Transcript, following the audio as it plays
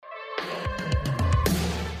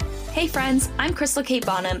Hey friends, I'm Crystal Kate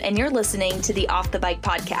Bonham, and you're listening to the Off the Bike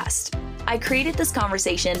podcast. I created this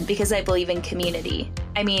conversation because I believe in community.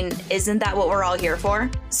 I mean, isn't that what we're all here for?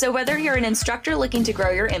 So whether you're an instructor looking to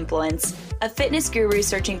grow your influence, a fitness guru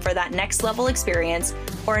searching for that next level experience,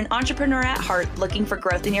 or an entrepreneur at heart looking for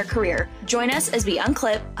growth in your career, join us as we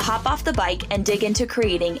unclip, hop off the bike, and dig into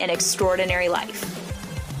creating an extraordinary life.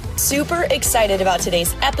 Super excited about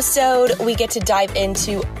today's episode. We get to dive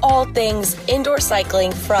into all things indoor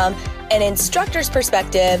cycling from an instructor's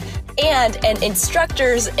perspective and an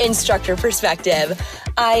instructor's instructor perspective.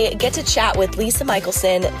 I get to chat with Lisa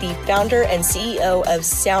Michelson, the founder and CEO of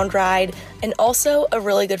SoundRide, and also a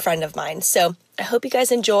really good friend of mine. So I hope you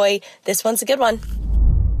guys enjoy. This one's a good one.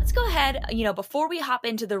 Let's go ahead, before we hop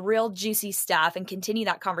into the real juicy stuff and continue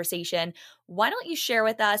that conversation, why don't you share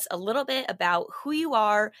with us a little bit about who you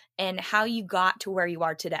are and how you got to where you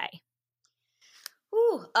are today?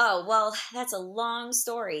 Well, that's a long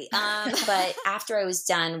story. But after I was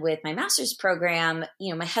done with my master's program,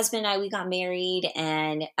 my husband and I, we got married,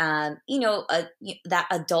 and, that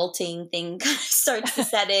adulting thing kind of starts to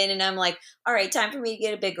set in, and I'm like, all right, time for me to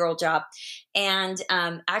get a big girl job. And,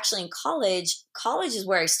 actually in college is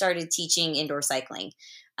where I started teaching indoor cycling.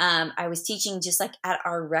 I was teaching just like at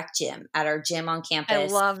our rec gym, at our gym on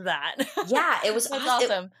campus. I love that. Yeah, it was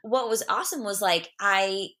awesome. What was awesome was like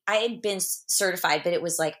I had been certified, but it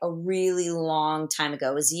was like a really long time ago.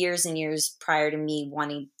 It was years and years prior to me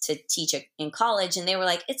wanting to teach in college, and they were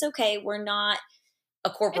like, "It's okay, we're not a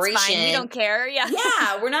corporation. It's fine. We don't care." Yeah.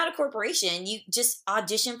 Yeah, we're not a corporation. You just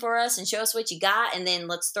audition for us and show us what you got, and then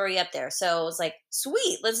let's throw you up there. So I was like,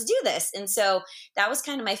 sweet, let's do this. And so that was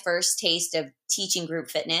kind of my first taste of teaching group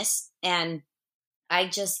fitness, and I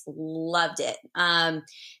just loved it.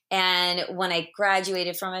 And when I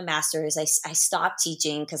graduated from my master's, I stopped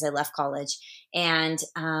teaching because I left college, and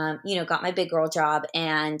got my big girl job,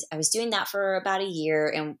 and I was doing that for about a year,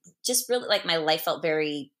 and just really like my life felt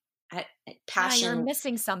very passion. Yeah, you're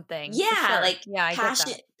missing something. Yeah, sure. like I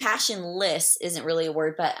passionless isn't really a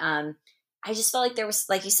word, but I just felt like there was,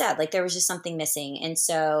 like you said, like there was just something missing. And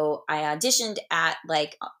so I auditioned at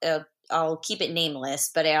like I'll keep it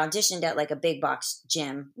nameless, but I auditioned at like a big box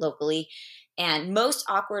gym locally, and most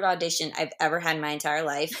awkward audition I've ever had in my entire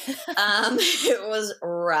life. It was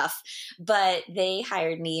rough, but they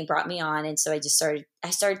hired me and brought me on, and so I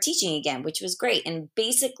started teaching again, which was great, and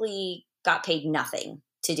basically got paid nothing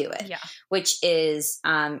to do it, which is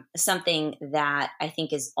something that I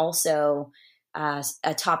think is also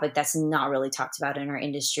a topic that's not really talked about in our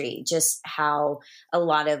industry. Just how a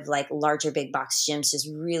lot of like larger big box gyms just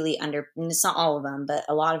really and it's not all of them, but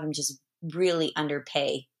a lot of them just really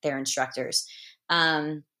underpay their instructors.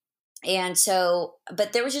 And so,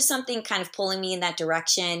 but there was just something kind of pulling me in that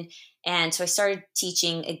direction. And so I started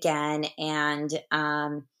teaching again. And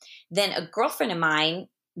then a girlfriend of mine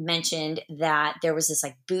mentioned that there was this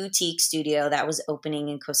like boutique studio that was opening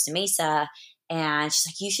in Costa Mesa, and she's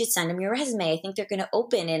like, you should send them your resume. I think they're going to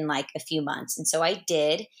open in like a few months. And so I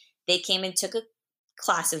did. They came and took a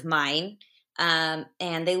class of mine, and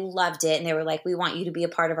they loved it, and they were like, we want you to be a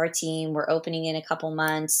part of our team. We're opening in a couple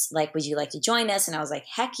months. Like, would you like to join us? And I was like,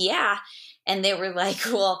 heck yeah. And they were like,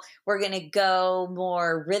 well, we're going to go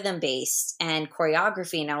more rhythm based and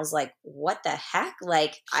choreography. And I was like, what the heck?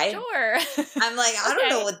 Like, sure. I'm like, I don't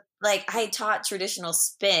know what, like I taught traditional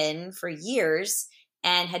spin for years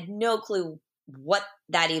and had no clue what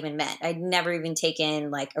that even meant. I'd never even taken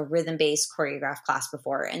like a rhythm based choreograph class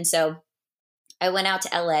before. And so I went out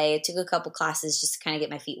to LA, took a couple classes just to kind of get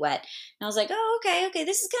my feet wet. And I was like, oh, okay,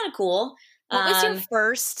 this is kind of cool. What was your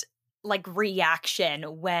first like reaction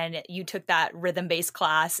when you took that rhythm-based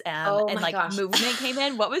class and like gosh. movement came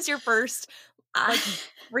in? What was your first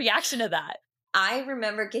reaction to that? I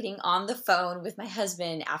remember getting on the phone with my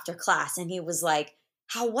husband after class, and he was like,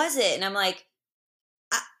 how was it? And I'm like,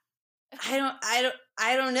 I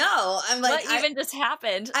don't know. I'm like, what even just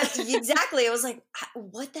happened? Exactly. I was like,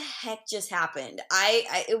 what the heck just happened?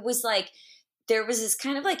 It was like, there was this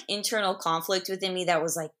kind of like internal conflict within me that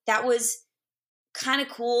was like, that was kind of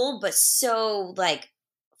cool, but so like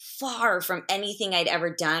far from anything I'd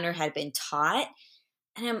ever done or had been taught.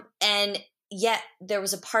 And yet there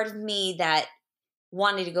was a part of me that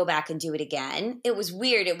wanted to go back and do it again. It was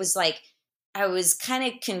weird. It was like, I was kind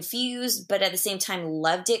of confused, but at the same time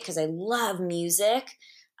loved it because I love music.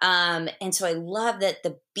 And so I love that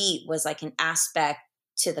the beat was like an aspect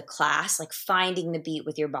to the class, like finding the beat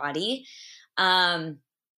with your body.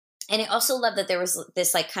 And I also love that there was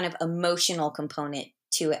this like kind of emotional component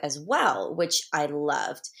to it as well, which I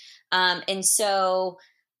loved. And so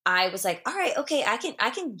I was like, all right, okay, I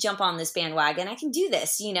can jump on this bandwagon. I can do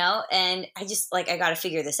this, and I just like, I got to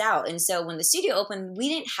figure this out. And so when the studio opened, we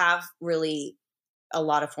didn't have really a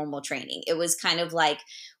lot of formal training. It was kind of like,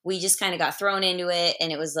 we just kind of got thrown into it.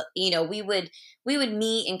 And it was, we would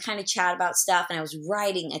meet and kind of chat about stuff. And I was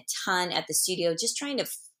writing a ton at the studio, just trying to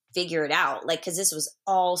figure it out. Like, cause this was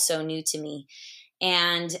all so new to me.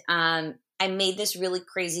 And, I made this really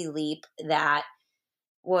crazy leap that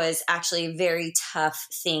was actually a very tough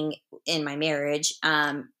thing in my marriage,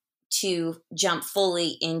 to jump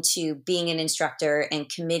fully into being an instructor and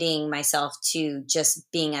committing myself to just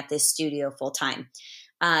being at this studio full time.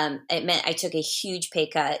 It meant I took a huge pay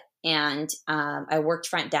cut, and I worked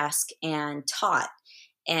front desk and taught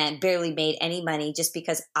and barely made any money just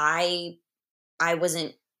because I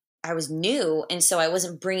was new. And so I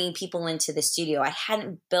wasn't bringing people into the studio. I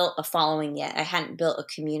hadn't built a following yet. I hadn't built a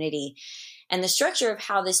community. And the structure of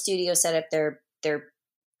how the studio set up their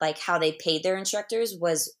like how they paid their instructors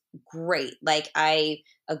was great. Like, I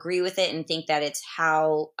agree with it and think that it's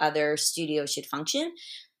how other studios should function.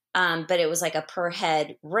 But it was like a per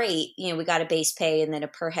head rate. We got a base pay and then a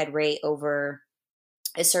per head rate over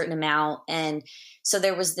a certain amount. And so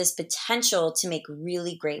there was this potential to make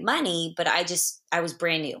really great money, but I was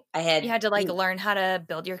brand new. You had to like learn how to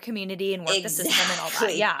build your community and work the system and all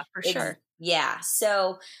that. Yeah, for sure. Yeah.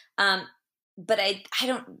 So, but I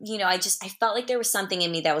don't, I felt like there was something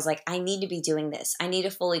in me that was like, I need to be doing this. I need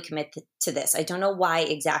to fully commit to this. I don't know why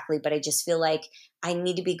exactly, but I just feel like I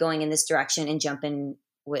need to be going in this direction and jumping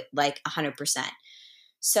with like 100%.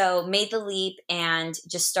 So made the leap and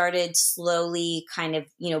just started slowly kind of,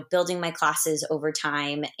 building my classes over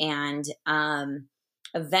time, and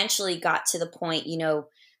eventually got to the point,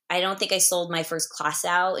 I don't think I sold my first class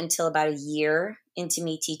out until about a year into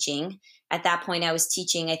me teaching. At that point, I was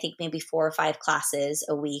teaching, I think maybe 4 or 5 classes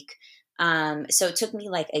a week. So it took me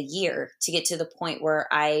like a year to get to the point where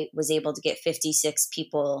I was able to get 56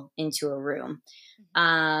 people into a room.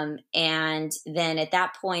 And then at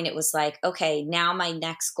that point, it was like, okay, now my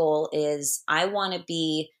next goal is I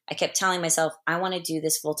kept telling myself, I want to do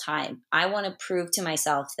this full time. I want to prove to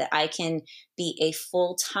myself that I can be a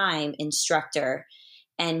full-time instructor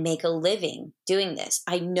and make a living doing this.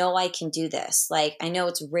 I know I can do this. Like, I know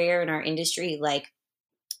it's rare in our industry. Like,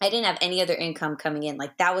 I didn't have any other income coming in.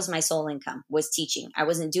 Like, that was my sole income, was teaching. I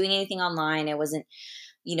wasn't doing anything online. I wasn't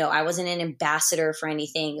an ambassador for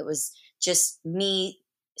anything. It was just me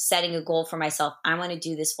setting a goal for myself. I want to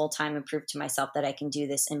do this full time and prove to myself that I can do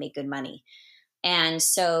this and make good money. And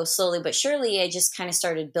so slowly but surely, I just kind of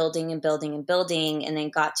started building and building and building, and then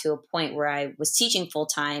got to a point where I was teaching full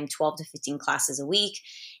time, 12 to 15 classes a week.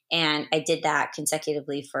 And I did that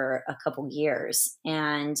consecutively for a couple years.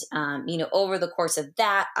 And, over the course of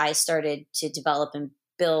that, I started to develop and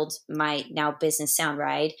build my now business,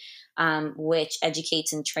 SoundRide, which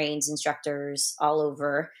educates and trains instructors all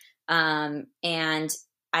over. And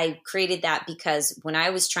I created that because when I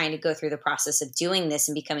was trying to go through the process of doing this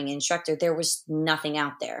and becoming an instructor, there was nothing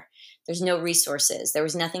out there. There's no resources. There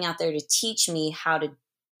was nothing out there to teach me how to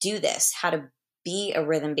do this, how to be a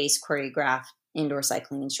rhythm-based choreographed indoor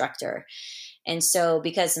cycling instructor. And so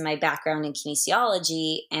because of my background in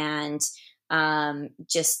kinesiology and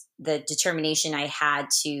just the determination I had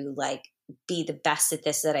to like be the best at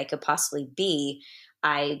this that I could possibly be,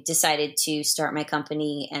 I decided to start my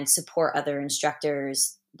company and support other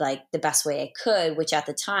instructors like the best way I could, which at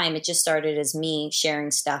the time it just started as me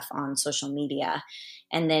sharing stuff on social media.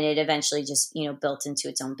 And then it eventually just, built into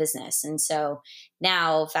its own business. And so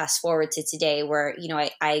now fast forward to today where,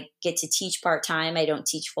 I get to teach part-time. I don't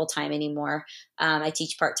teach full-time anymore. I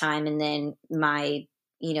teach part-time, and then my,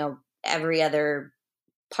 every other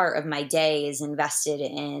part of my day is invested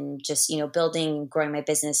in just, building and growing my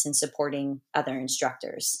business and supporting other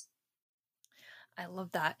instructors. I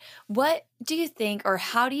love that. What do you think, or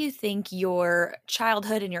how do you think your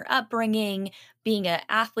childhood and your upbringing, being an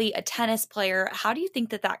athlete, a tennis player, how do you think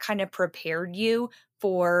that kind of prepared you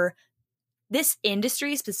for this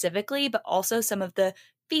industry specifically, but also some of the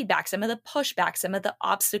feedback, some of the pushback, some of the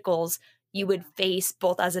obstacles you would face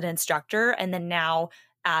both as an instructor and then now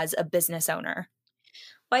as a business owner?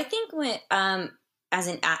 Well, I think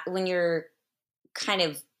when you're kind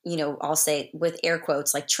of, I'll say with air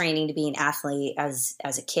quotes, like training to be an athlete as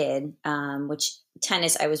a kid, which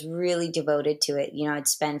tennis, I was really devoted to it. I'd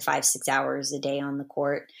spend 5-6 hours a day on the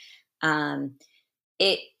court. I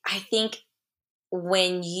think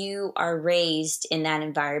when you are raised in that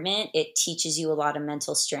environment, it teaches you a lot of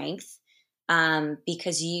mental strength,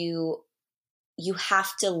 because you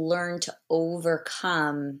have to learn to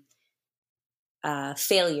overcome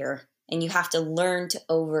failure, and you have to learn to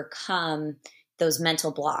overcome those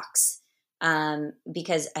mental blocks.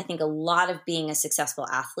 Because I think a lot of being a successful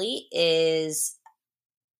athlete is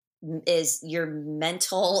your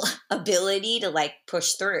mental ability to like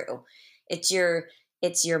push through. It's your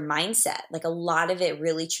mindset. Like a lot of it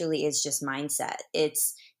really truly is just mindset.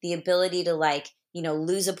 It's the ability to like,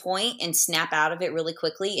 lose a point and snap out of it really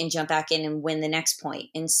quickly and jump back in and win the next point.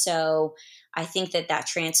 And so I think that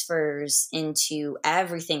transfers into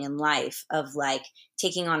everything in life of like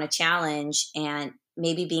taking on a challenge and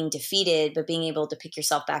maybe being defeated, but being able to pick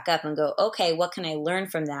yourself back up and go, okay, what can I learn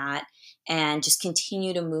from that? And just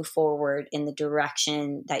continue to move forward in the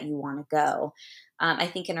direction that you want to go. I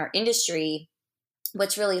think in our industry,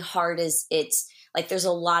 what's really hard is it's like there's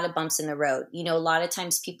a lot of bumps in the road. A lot of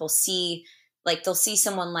times people see, like they'll see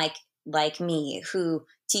someone like me who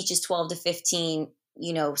teaches 12 to 15,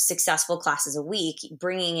 successful classes a week,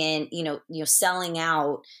 bringing in, selling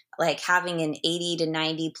out, like having an 80 to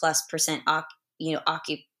 90+%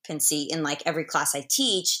 occupancy in like every class I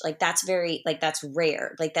teach. Like that's that's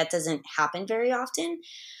rare. Like that doesn't happen very often.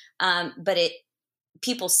 But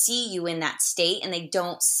people see you in that state and they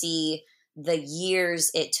don't see the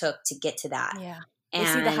years it took to get to that. Yeah. They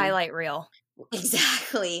see the highlight reel.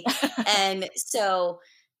 Exactly. And so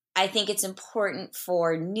I think it's important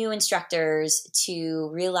for new instructors to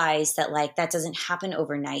realize that like that doesn't happen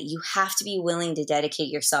overnight. You have to be willing to dedicate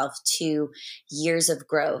yourself to years of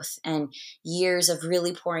growth and years of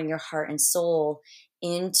really pouring your heart and soul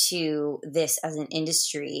into this as an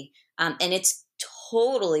industry. And it's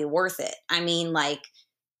totally worth it. I mean, like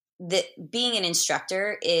being an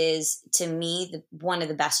instructor is to me one of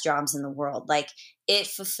the best jobs in the world. Like it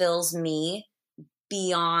fulfills me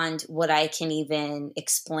beyond what I can even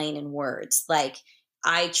explain in words. Like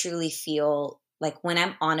I truly feel like when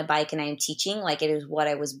I'm on a bike and I'm teaching, like it is what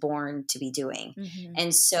I was born to be doing. Mm-hmm.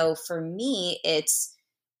 And so for me,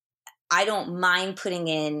 I don't mind putting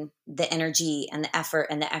in the energy and the effort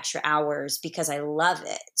and the extra hours because I love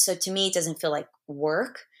it. So to me, it doesn't feel like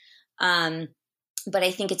work. But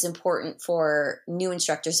I think it's important for new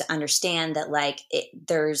instructors to understand that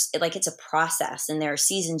it's a process and there are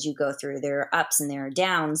seasons you go through, there are ups and there are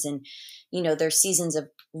downs. And, there's seasons of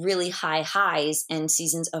really high highs and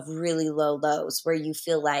seasons of really low lows where you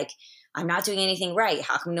feel like I'm not doing anything right.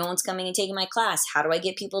 How come no one's coming and taking my class? How do I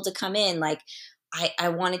get people to come in? Like I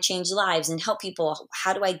want to change lives and help people.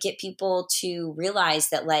 How do I get people to realize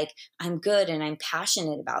that like I'm good and I'm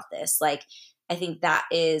passionate about this? Like, I think that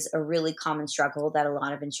is a really common struggle that a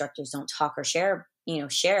lot of instructors don't talk or share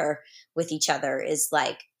with each other is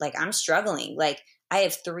like I'm struggling. Like I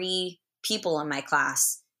have 3 people in my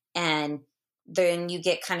class and then you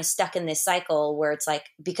get kind of stuck in this cycle where it's like,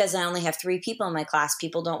 because I only have 3 people in my class,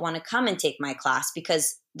 people don't want to come and take my class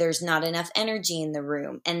because there's not enough energy in the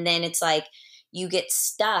room. And then it's like, you get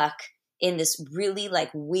stuck in this really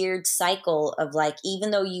like weird cycle of like,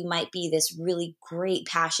 even though you might be this really great,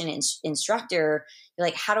 passionate instructor, you're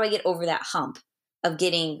like, how do I get over that hump of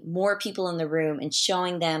getting more people in the room and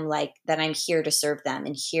showing them like that I'm here to serve them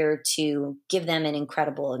and here to give them an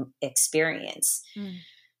incredible experience. Mm.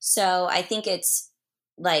 So I think it's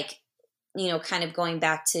like, kind of going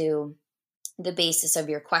back to the basis of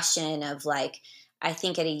your question of like, I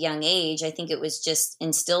think at a young age, I think it was just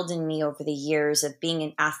instilled in me over the years of being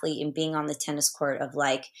an athlete and being on the tennis court of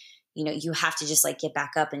like, you have to just like get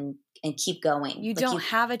back up and keep going. You like don't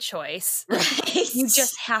have a choice. Right? You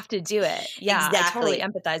just have to do it. Yeah, exactly. I totally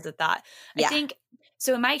empathize with that. Yeah. I think,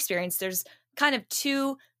 so in my experience, there's kind of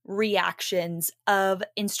 2 reactions of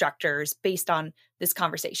instructors based on this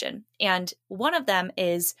conversation. And one of them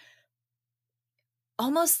is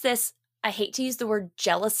almost this, I hate to use the word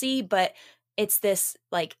jealousy, but it's this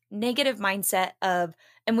like negative mindset of,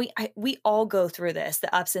 and we all go through this,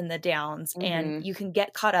 the ups and the downs, mm-hmm. and you can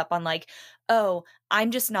get caught up on like, oh,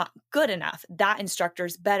 I'm just not good enough. That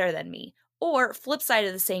instructor's better than me. Or flip side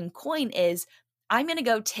of the same coin is I'm going to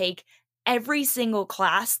go take every single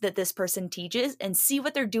class that this person teaches and see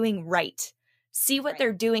what they're doing right. See what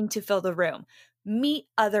they're doing to fill the room. Meet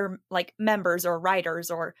other like members or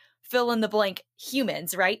writers or fill in the blank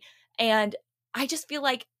humans, right? And I just feel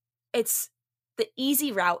like it's the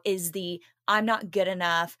easy route is the I'm not good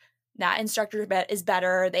enough. That instructor is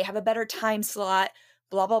better. They have a better time slot,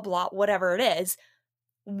 blah, blah, blah, whatever it is.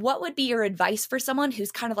 What would be your advice for someone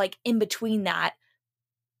who's kind of like in between that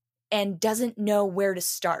and doesn't know where to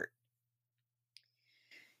start?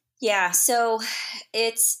 Yeah. So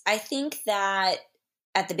I think that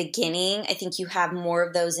at the beginning, I think you have more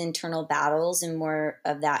of those internal battles and more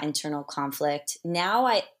of that internal conflict.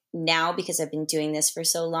 Now, because I've been doing this for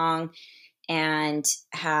so long and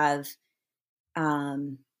have,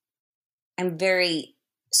 I'm very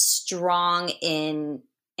strong in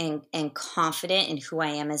and confident in who I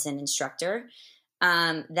am as an instructor,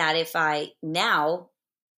 that if I now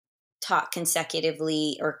taught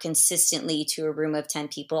consecutively or consistently to a room of 10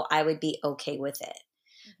 people, I would be okay with it.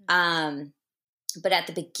 But at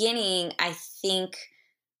the beginning, I think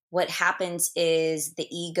what happens is the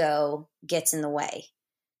ego gets in the way.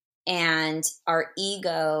 And our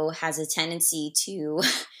ego has a tendency to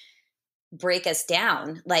break us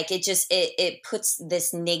down. Like it puts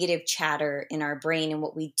this negative chatter in our brain. And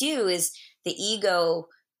what we do is the ego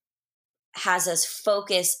has us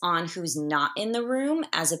focus on who's not in the room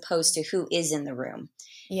as opposed to who is in the room.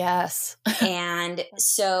 Yes. And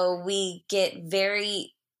so we get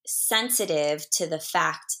very sensitive to the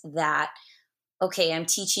fact that, okay, I'm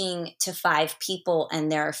teaching to 5 people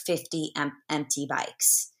and there are 50 empty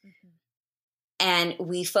bikes. And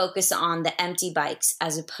we focus on the empty bikes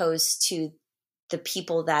as opposed to the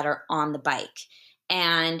people that are on the bike.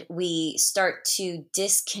 And we start to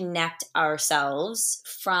disconnect ourselves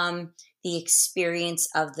from the experience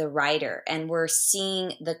of the rider. And we're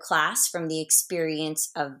seeing the class from the experience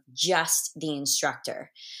of just the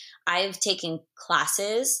instructor. I've taken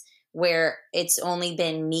classes where it's only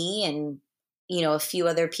been me and a few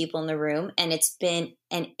other people in the room, and it's been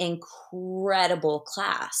an incredible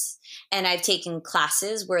class. And I've taken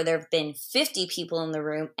classes where there have been 50 people in the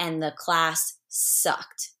room and the class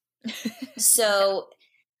sucked. So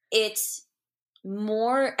it's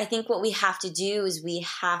more, I think what we have to do is we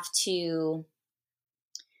have to.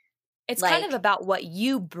 It's kind of about what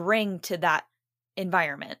you bring to that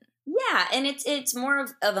environment. Yeah. And it's more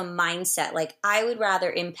of a mindset. Like, I would rather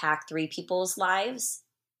impact 3 people's lives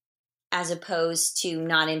as opposed to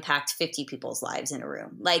not impact 50 people's lives in a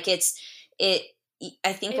room. Like I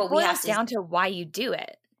think what we have to down to why you do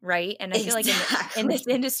it. Right. And I feel like in this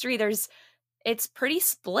industry, it's pretty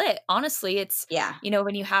split. Honestly, it's,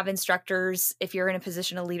 when you have instructors, if you're in a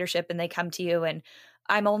position of leadership and they come to you and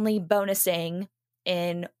I'm only bonusing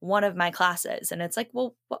in one of my classes. And it's like,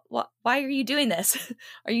 well, why are you doing this?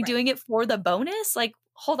 Are you doing it for the bonus? Like,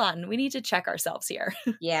 hold on, we need to check ourselves here.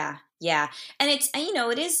 Yeah. Yeah. And it's,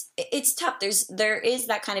 it's tough. There is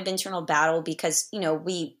that kind of internal battle because,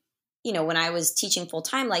 when I was teaching full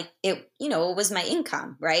time, like it was my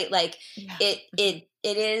income, right? Like it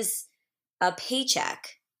is a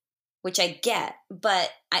paycheck, which I get,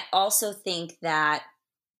 but I also think that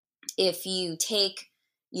if you take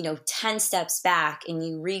 10 steps back and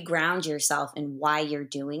you reground yourself in why you're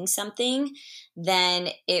doing something, then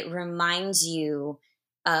it reminds you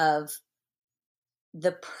of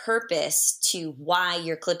the purpose to why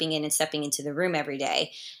you're clipping in and stepping into the room every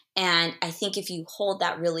day. And I think if you hold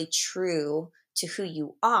that really true to who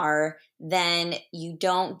you are, then you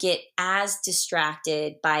don't get as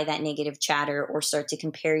distracted by that negative chatter or start to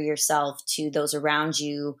compare yourself to those around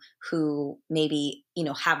you who maybe,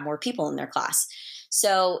 have more people in their class.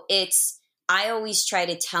 So I always try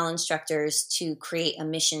to tell instructors to create a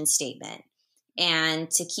mission statement and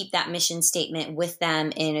to keep that mission statement with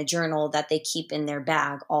them in a journal that they keep in their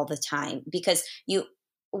bag all the time, because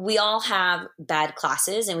we all have bad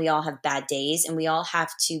classes and we all have bad days and we all have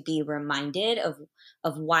to be reminded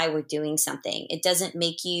of why we're doing something. It doesn't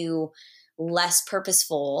make you less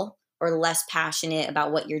purposeful or less passionate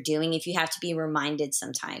about what you're doing if you have to be reminded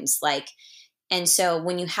sometimes. And so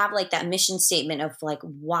when you have that mission statement of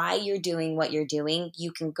why you're doing what you're doing,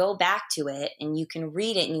 you can go back to it and you can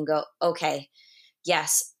read it and you go, okay,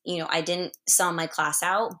 yes, I didn't sell my class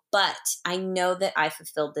out, but I know that I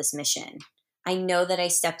fulfilled this mission. I know that I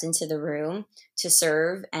stepped into the room to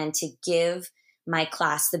serve and to give my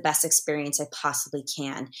class the best experience I possibly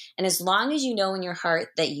can. And as long as you know in your heart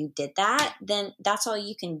that you did that, then that's all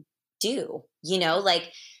you can do.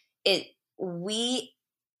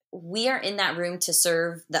 We are in that room to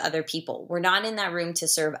serve the other people. We're not in that room to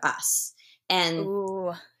serve us. And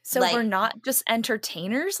so we're not just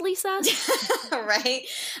entertainers, Lisa? Right?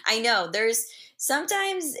 I know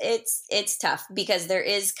sometimes it's tough because there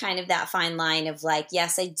is kind of that fine line of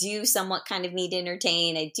yes, I do somewhat kind of need to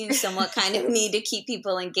entertain. I do somewhat kind of need to keep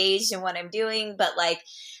people engaged in what I'm doing. But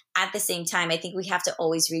at the same time, I think we have to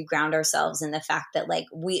always reground ourselves in the fact that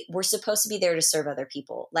we're supposed to be there to serve other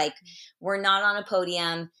people. We're not on a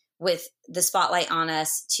podium with the spotlight on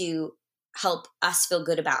us to help us feel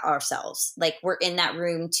good about ourselves. We're in that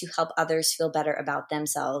room to help others feel better about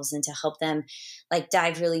themselves and to help them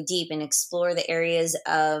dive really deep and explore the areas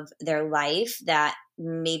of their life that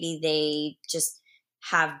maybe they just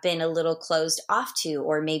have been a little closed off to,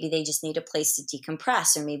 or maybe they just need a place to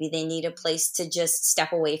decompress, or maybe they need a place to just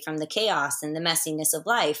step away from the chaos and the messiness of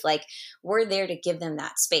life. We're there to give them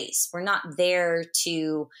that space. We're not there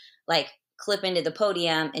to clip into the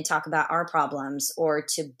podium and talk about our problems or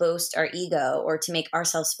to boast our ego or to make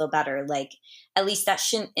ourselves feel better. Like, at least that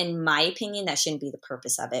shouldn't, in my opinion, that shouldn't be the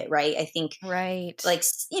purpose of it. Right. I think like,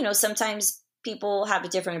 sometimes people have a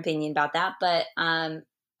different opinion about that, but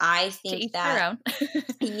I think that,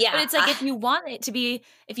 yeah, but it's like, if you want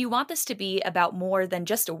this to be about more than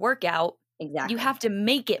just a workout, exactly, you have to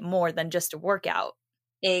make it more than just a workout.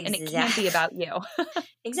 And it can't be about you.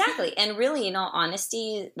 Exactly. And really, in all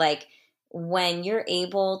honesty, like, when you're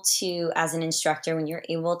able to, as an instructor, when you're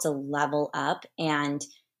able to level up and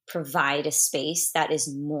provide a space that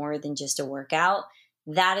is more than just a workout,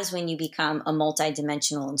 that is when you become a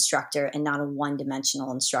multidimensional instructor and not a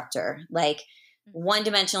one-dimensional instructor. Like,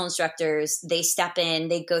 one-dimensional instructors, they step in,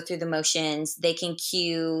 they go through the motions, they can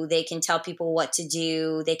cue, they can tell people what to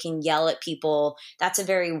do, they can yell at people. That's a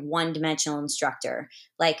very one-dimensional instructor.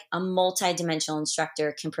 Like, a multi-dimensional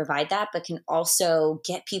instructor can provide that, but can also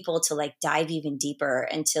get people to like dive even deeper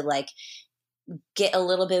and to like get a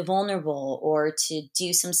little bit vulnerable or to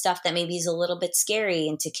do some stuff that maybe is a little bit scary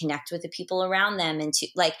and to connect with the people around them. And to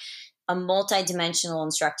like, a multidimensional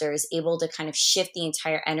instructor is able to kind of shift the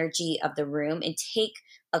entire energy of the room and take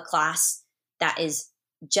a class that is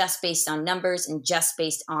just based on numbers and just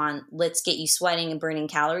based on let's get you sweating and burning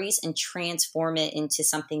calories and transform it into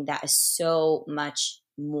something that is so much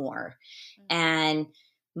more. Mm-hmm. And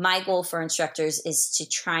my goal for instructors is to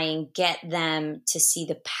try and get them to see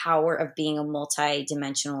the power of being a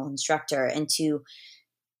multidimensional instructor and to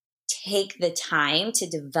take the time to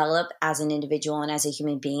develop as an individual and as a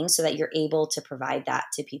human being so that you're able to provide that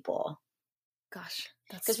to people. Gosh,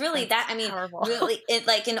 because really that, I mean, powerful. Really, it,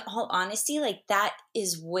 like, in all honesty, like, that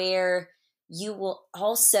is where you will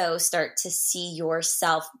also start to see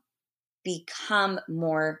yourself become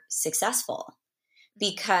more successful.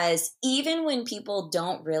 Because even when people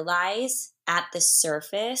don't realize at the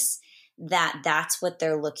surface that that's what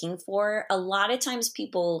they're looking for, a lot of times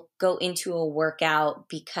people go into a workout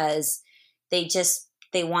because they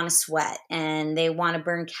want to sweat and they want to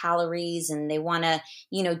burn calories and they want to,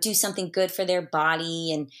 do something good for their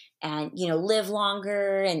body and live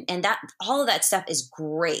longer. And that, all of that stuff is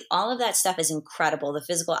great. All of that stuff is incredible. The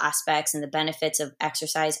physical aspects and the benefits of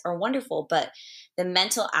exercise are wonderful, but the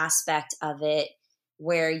mental aspect of it,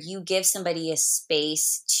 where you give somebody a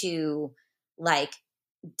space to like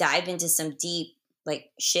dive into some deep like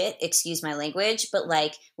shit, excuse my language, but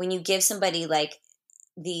like when you give somebody like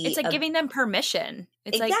it's like giving them permission.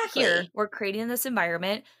 It's exactly. Like, here, we're creating this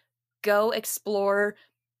environment, go explore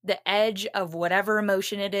the edge of whatever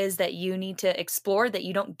emotion it is that you need to explore that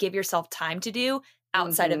you don't give yourself time to do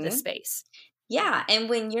outside of this space. Yeah. And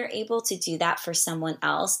when you're able to do that for someone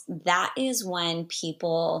else, that is when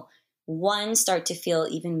people, one, start to feel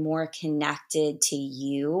even more connected to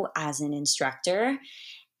you as an instructor.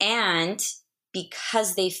 And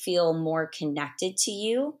because they feel more connected to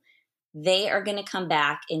you, they are going to come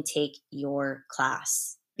back and take your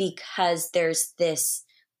class because there's this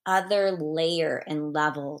other layer and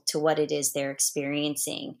level to what it is they're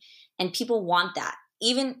experiencing. And people want that.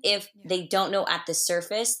 Even if they don't know at the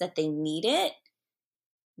surface that they need it,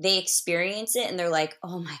 they experience it and they're like,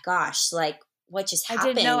 oh my gosh, like, what just happened?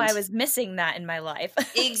 I didn't know I was missing that in my life.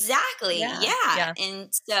 Exactly. Yeah. And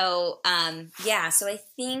so, so I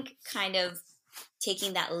think kind of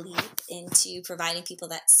taking that leap into providing people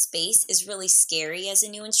that space is really scary as a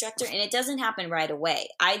new instructor. And it doesn't happen right away.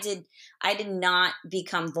 I did not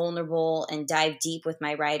become vulnerable and dive deep with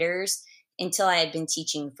my writers until I had been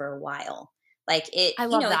teaching for a while. Like it, I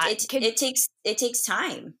love that. It takes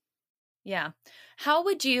time. Yeah. How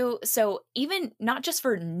would you, so even not just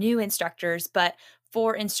for new instructors, but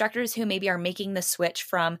for instructors who maybe are making the switch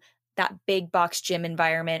from that big box gym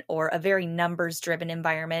environment or a very numbers driven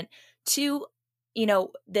environment to,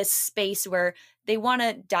 this space where they want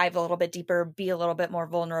to dive a little bit deeper, be a little bit more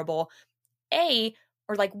vulnerable,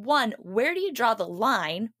 one, where do you draw the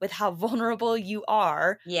line with how vulnerable you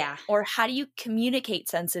are? Yeah. Or how do you communicate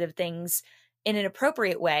sensitive things in an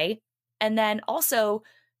appropriate way? And then also,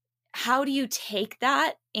 how do you take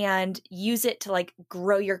that and use it to like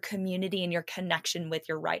grow your community and your connection with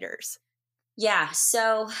your writers? Yeah.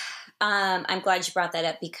 So I'm glad you brought that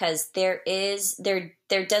up because there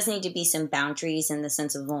does need to be some boundaries in the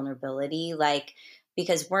sense of vulnerability. Like,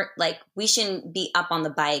 because we shouldn't be up on the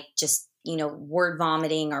bike, just, word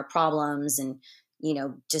vomiting our problems and,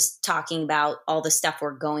 just talking about all the stuff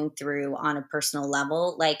we're going through on a personal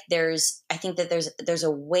level. Like I think that there's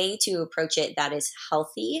a way to approach it that is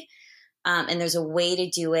healthy. And there's a way to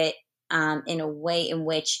do it in a way in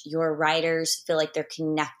which your writers feel like they're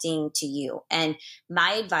connecting to you. And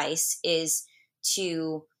my advice is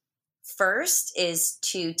to first is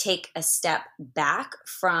to take a step back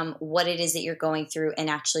from what it is that you're going through and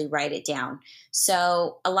actually write it down.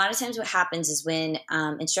 So a lot of times what happens is when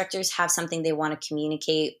instructors have something they want to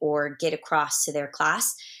communicate or get across to their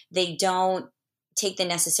class, they don't take the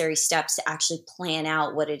necessary steps to actually plan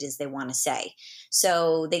out what it is they want to say.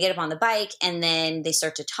 So they get up on the bike and then they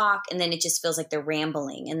start to talk, and then it just feels like they're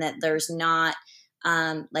rambling and that there's not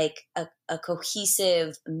like a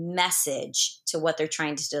cohesive message to what they're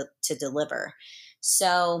trying to deliver.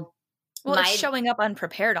 So it's showing up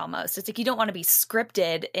unprepared almost. It's like you don't want to be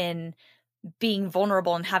scripted in being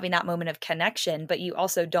vulnerable and having that moment of connection, but you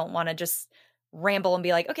also don't want to just ramble and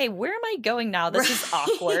be like, okay, where am I going now? This is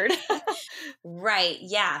awkward. Right.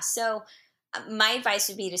 Yeah. So my advice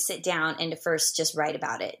would be to sit down and to first just write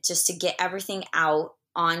about it, just to get everything out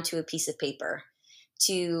onto a piece of paper.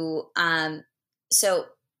 So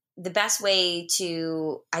the best way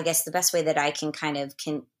that I can kind of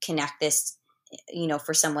connect this,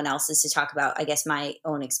 for someone else is to talk about, I guess, my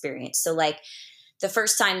own experience. So like the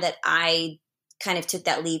first time that I kind of took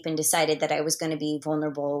that leap and decided that I was going to be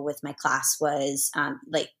vulnerable with my class was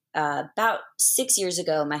about 6 years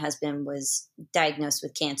ago. My husband was diagnosed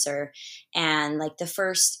with cancer, and like the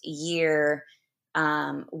first year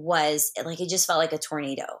was like, it just felt like a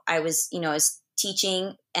tornado. I was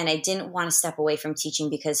teaching, and I didn't want to step away from teaching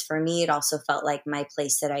because for me, it also felt like my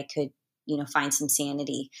place that I could, find some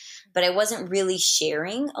sanity, but I wasn't really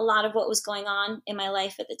sharing a lot of what was going on in my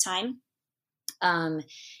life at the time.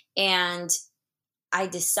 And I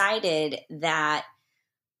decided that,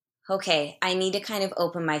 okay, I need to kind of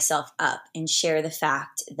open myself up and share the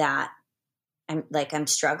fact that I'm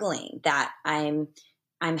struggling, that I'm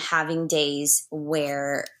having days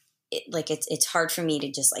where it's hard for me to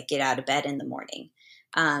just like get out of bed in the morning,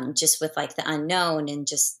 just with like the unknown and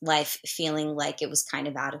just life feeling like it was kind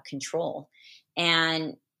of out of control.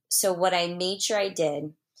 And so what I made sure I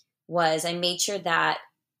did was I made sure that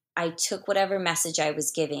I took whatever message I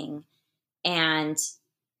was giving and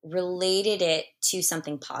related it to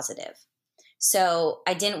something positive. So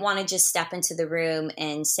I didn't want to just step into the room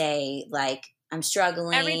and say like, I'm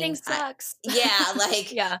struggling. Everything sucks.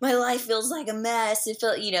 My life feels like a mess. It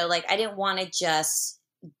felt, I didn't want to just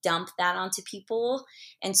dump that onto people.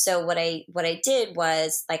 And so what I did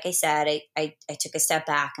was, like I said, I took a step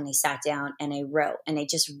back and I sat down and I wrote, and I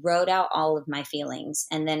just wrote out all of my feelings.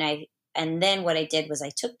 And then what I did was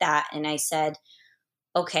I took that and I said,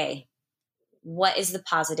 okay, what is the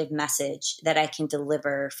positive message that I can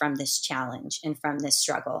deliver from this challenge and from this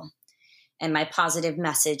struggle? And my positive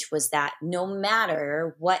message was that no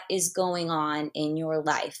matter what is going on in your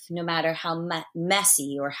life, no matter how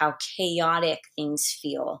messy or how chaotic things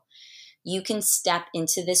feel, you can step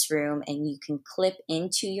into this room and you can clip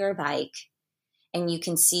into your bike and you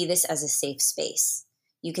can see this as a safe space.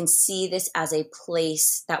 You can see this as a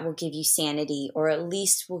place that will give you sanity, or at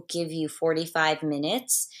least will give you 45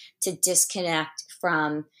 minutes to disconnect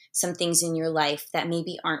from some things in your life that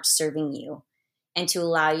maybe aren't serving you, and to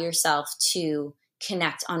allow yourself to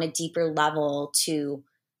connect on a deeper level to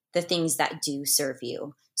the things that do serve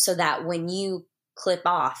you, so that when you clip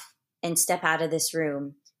off and step out of this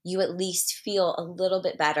room, you at least feel a little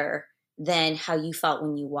bit better than how you felt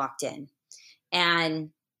when you walked in.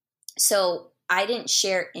 And so I didn't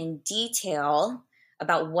share in detail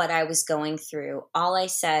about what I was going through. All I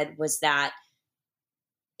said was that,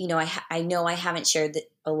 I know I haven't shared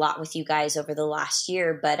a lot with you guys over the last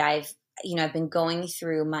year, but I've been going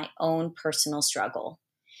through my own personal struggle.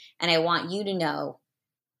 And I want you to know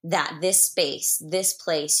that this space, this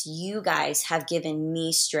place, you guys have given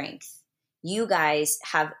me strength. You guys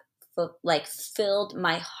have filled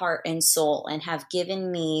my heart and soul and have given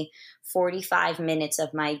me 45 minutes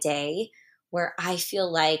of my day where I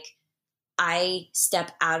feel like I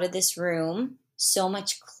step out of this room so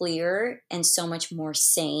much clearer and so much more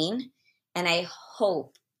sane. And I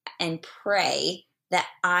hope and pray that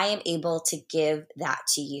I am able to give that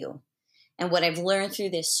to you. And what I've learned through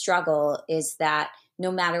this struggle is that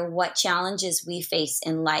no matter what challenges we face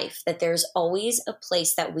in life, that there's always a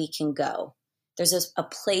place that we can go. There's a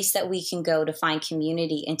place that we can go to find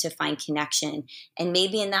community and to find connection. And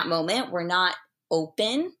maybe in that moment, we're not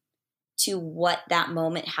open to what that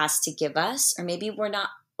moment has to give us, or maybe we're not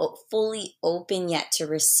fully open yet to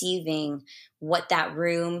receiving what that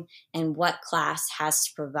room and what class has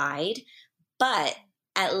to provide, but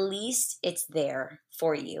at least it's there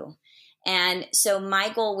for you. And so my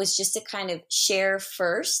goal was just to kind of share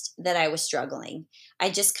first that I was struggling.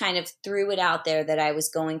 I just kind of threw it out there that I was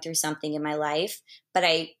going through something in my life, but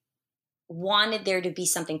I wanted there to be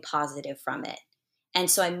something positive from it. And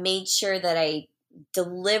so I made sure that I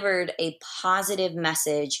delivered a positive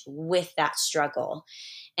message with that struggle.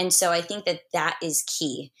 And so I think that that is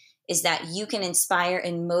key, is that you can inspire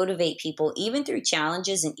and motivate people even through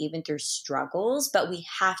challenges and even through struggles, but we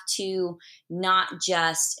have to not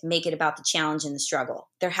just make it about the challenge and the struggle.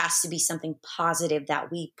 There has to be something positive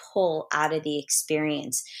that we pull out of the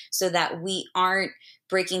experience so that we aren't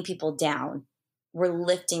breaking people down. We're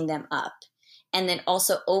lifting them up. And then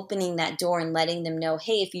also opening that door and letting them know,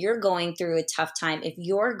 hey, if you're going through a tough time, if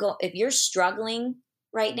you're struggling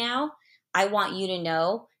right now, I want you to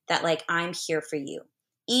know that like I'm here for you.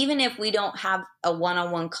 Even if we don't have a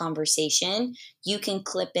one-on-one conversation, you can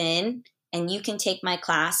clip in and you can take my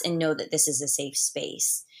class and know that this is a safe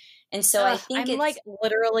space. And so I think I'm like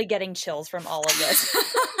literally getting chills from all of this.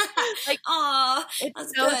 Like, oh,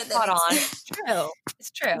 it's so spot on. It's true. It's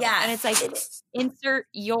true. Yeah. And it's like, insert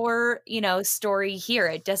your, story here.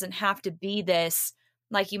 It doesn't have to be this,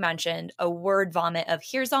 like you mentioned, a word vomit of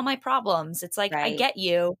here's all my problems. It's like, I get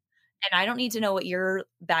you. And I don't need to know what your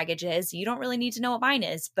baggage is. You don't really need to know what mine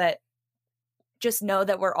is, but just know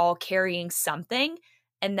that we're all carrying something.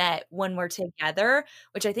 And that when we're together,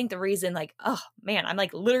 which I think the reason like, oh man, I'm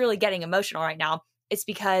like literally getting emotional right now. It's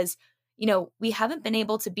because, we haven't been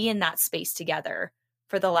able to be in that space together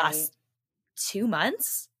for the last 2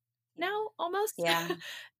 months now almost. Yeah.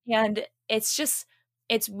 And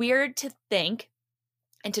it's weird to think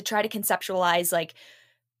and to try to conceptualize like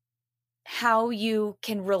how you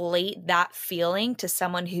can relate that feeling to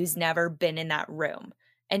someone who's never been in that room.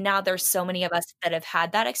 And now there's so many of us that have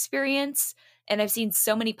had that experience. And I've seen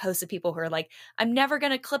so many posts of people who are like, I'm never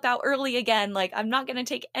going to clip out early again. Like, I'm not going to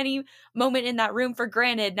take any moment in that room for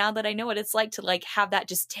granted now that I know what it's like to like have that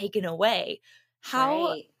just taken away.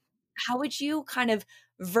 How would you kind of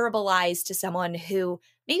verbalize to someone who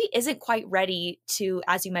maybe isn't quite ready to,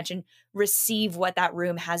 as you mentioned, receive what that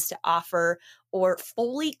room has to offer, or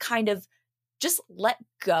fully kind of just let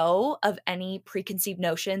go of any preconceived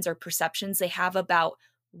notions or perceptions they have about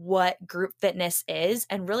what group fitness is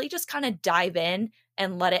and really just kind of dive in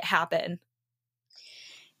and let it happen?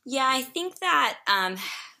 Yeah, I think that,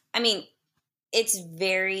 it's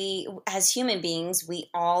very, as human beings, we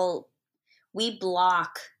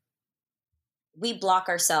block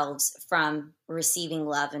ourselves from receiving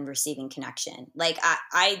love and receiving connection. Like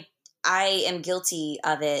I am guilty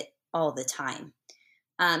of it all the time.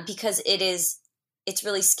 Because it's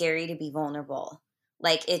really scary to be vulnerable.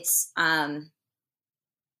 Like it's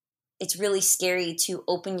really scary to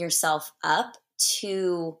open yourself up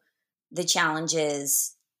to the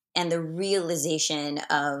challenges and the realization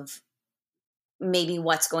of maybe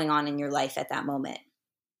what's going on in your life at that moment.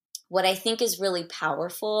 What I think is really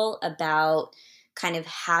powerful about kind of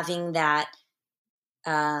having that,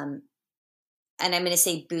 and I'm going to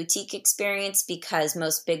say boutique experience, because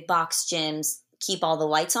most big box gyms keep all the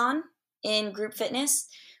lights on in group fitness,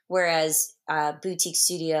 whereas boutique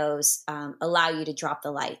studios allow you to drop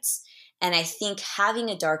the lights. And I think having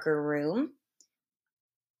a darker room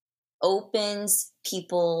opens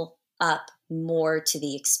people up more to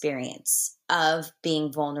the experience of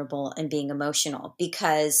being vulnerable and being emotional,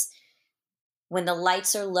 because when the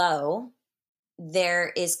lights are low,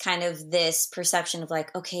 there is kind of this perception of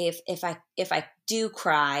like, okay, if I do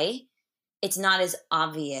cry, it's not as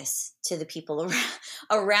obvious to the people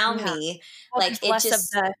around me. Well, like it less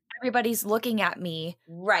just of the everybody's looking at me.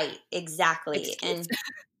 Right, exactly. Excuse.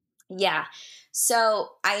 And yeah. So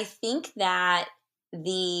I think that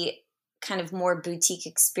the kind of more boutique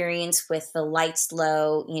experience with the lights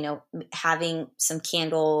low, having some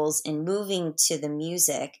candles and moving to the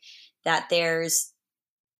music, that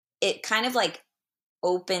it kind of like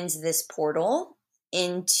opens this portal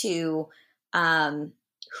into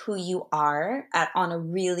who you are on a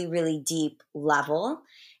really, really deep level.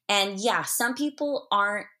 And yeah, some people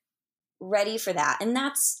aren't ready for that. And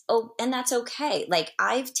that's okay. Like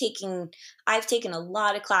I've taken a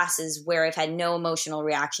lot of classes where I've had no emotional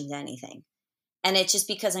reaction to anything. And it's just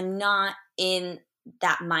because I'm not in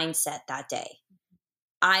that mindset that day.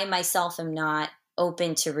 I myself am not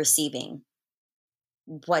open to receiving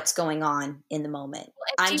what's going on in the moment.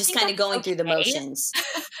 I'm just kind of going through the motions.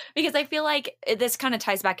 Because I feel like this kind of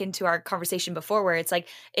ties back into our conversation before, where it's like,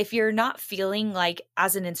 if you're not feeling like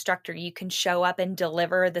as an instructor, you can show up and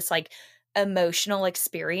deliver this like emotional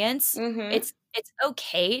experience, it's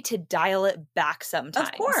okay to dial it back sometimes.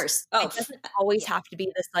 Of course. It doesn't always have to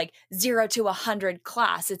be this like 0 to 100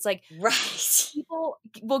 class. It's like, people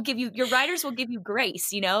will give you, your riders will give you grace,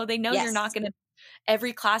 they know you're not going to,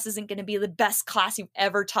 every class isn't going to be the best class you've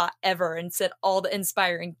ever taught ever and said all the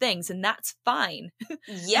inspiring things. And that's fine.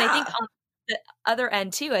 Yeah. And I think on the other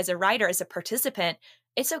end too, as a rider, as a participant,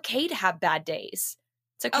 it's okay to have bad days.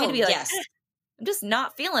 It's okay to be like, yes. I'm just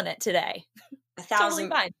not feeling it today. Totally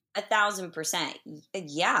fine. 1,000%.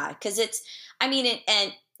 Yeah. Cause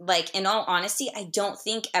and like, in all honesty, I don't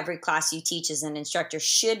think every class you teach as an instructor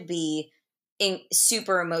should be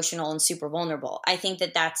super emotional and super vulnerable. I think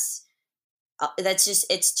that's just,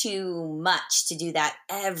 it's too much to do that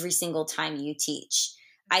every single time you teach.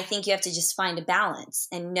 I think you have to just find a balance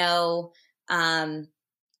and know,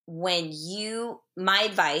 my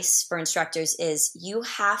advice for instructors is you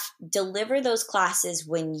have deliver those classes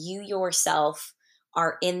when you yourself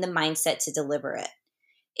are in the mindset to deliver it.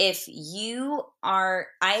 If you are,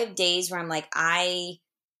 I have days where I'm like, I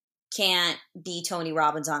can't be Tony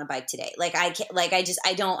Robbins on a bike today. Like I can't, like I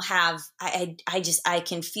don't have, I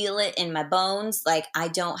can feel it in my bones. Like I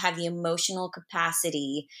don't have the emotional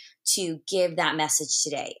capacity to give that message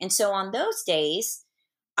today. And so on those days,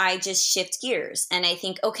 I just shift gears and I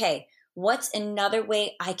think, okay, what's another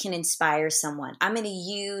way I can inspire someone? I'm going to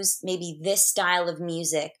use maybe this style of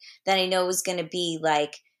music that I know is going to be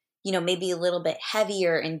like, maybe a little bit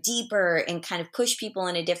heavier and deeper and kind of push people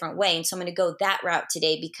in a different way. And so I'm going to go that route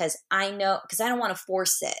today because I don't want to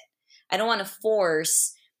force it. I don't want to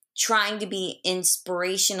force trying to be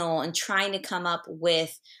inspirational and trying to come up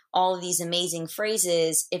with all of these amazing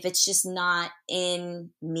phrases if it's just not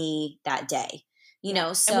in me that day. So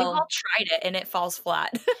and we've all tried it and it falls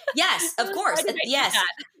flat. Yes, of course. Yes.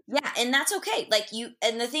 Yeah. And that's okay. Like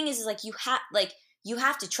and the thing is like, you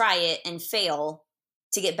have to try it and fail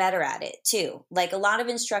to get better at it too. Like a lot of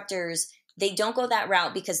instructors, they don't go that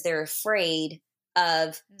route because they're afraid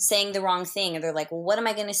of saying the wrong thing. And they're like, well, what am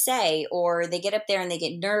I going to say? Or they get up there and they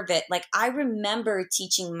get nervous. Like I remember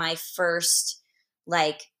teaching my first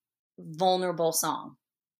like vulnerable song.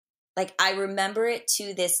 Like I remember it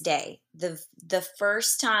to this day. The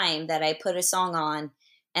first time that I put a song on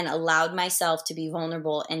and allowed myself to be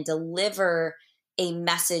vulnerable and deliver a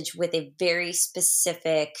message with a very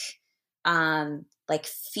specific like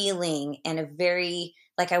feeling and a very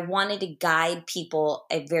like I wanted to guide people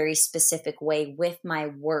a very specific way with my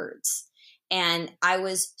words. And I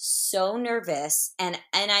was so nervous and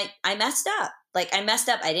I messed up. Like I messed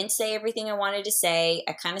up. I didn't say everything I wanted to say.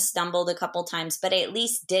 I kind of stumbled a couple times, but I at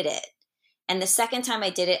least did it. And the second time I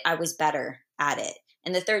did it, I was better at it.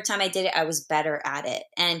 And the third time I did it, I was better at it.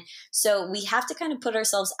 And so we have to kind of put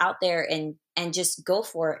ourselves out there and just go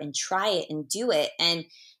for it and try it and do it.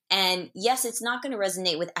 And yes, it's not going to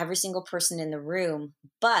resonate with every single person in the room,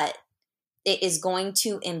 but it is going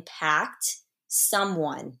to impact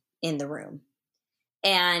someone in the room.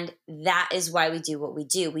 And that is why we do what we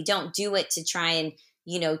do. We don't do it to try and,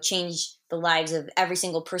 change the lives of every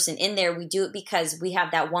single person in there. We do it because we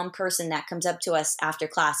have that one person that comes up to us after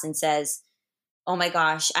class and says, oh my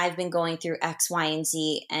gosh, I've been going through X, Y, and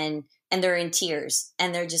Z. And they're in tears.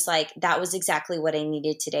 And they're just like, that was exactly what I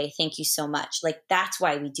needed today. Thank you so much. Like, that's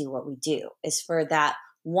why we do what we do, is for that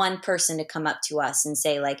one person to come up to us and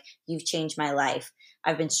say, like, you've changed my life.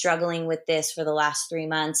 I've been struggling with this for the last 3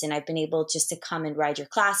 months, and I've been able just to come and ride your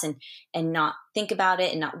class and not think about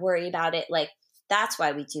it and not worry about it. Like, that's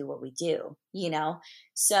why we do what we do,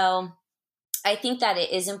 So I think that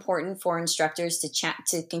it is important for instructors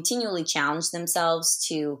to continually challenge themselves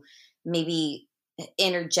to maybe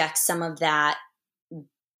interject some of that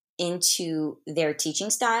into their teaching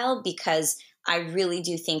style, because I really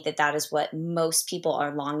do think that is what most people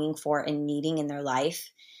are longing for and needing in their life.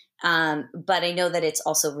 But I know that it's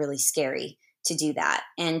also really scary to do that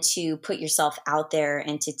and to put yourself out there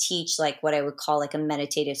and to teach like what I would call like a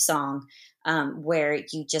meditative song, where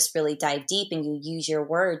you just really dive deep and you use your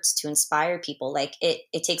words to inspire people. Like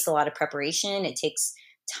it takes a lot of preparation. It takes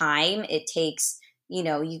time. It takes,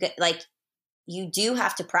 you do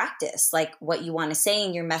have to practice like what you want to say,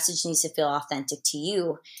 and your message needs to feel authentic to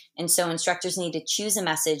you. And so instructors need to choose a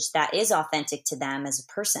message that is authentic to them as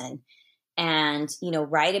a person and,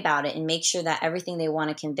 write about it and make sure that everything they want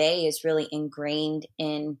to convey is really ingrained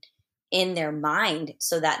in their mind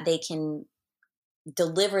so that they can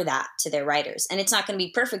deliver that to their writers. And it's not going to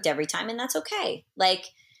be perfect every time, and that's okay. Like,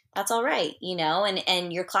 that's all right,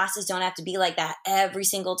 and your classes don't have to be like that every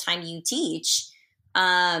single time you teach.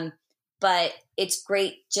 But it's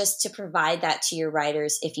great just to provide that to your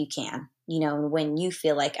writers if you can, when you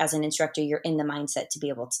feel like as an instructor, you're in the mindset to be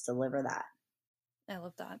able to deliver that. I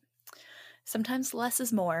love that. Sometimes less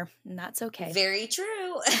is more, and that's okay. Very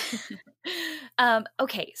true.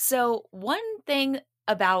 Okay. So one thing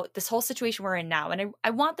about this whole situation we're in now, and I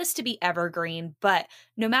want this to be evergreen, but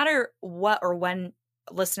no matter what or when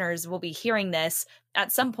listeners will be hearing this,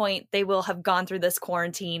 at some point they will have gone through this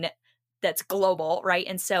quarantine that's global, right?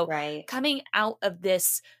 And so coming out of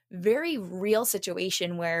this very real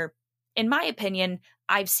situation where, in my opinion,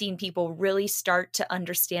 I've seen people really start to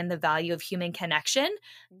understand the value of human connection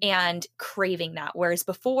and craving that. Whereas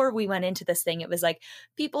before we went into this thing, it was like,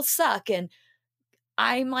 people suck. And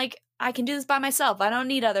I'm like, I can do this by myself. I don't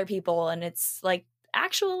need other people. And it's like,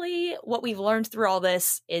 actually, what we've learned through all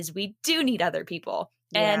this is we do need other people.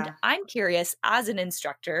 Yeah. And I'm curious, as an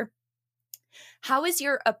instructor, how is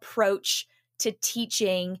your approach to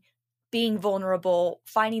teaching, being vulnerable,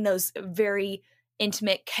 finding those very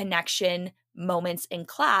intimate connection moments in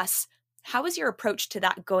class? How is your approach to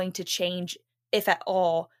that going to change, if at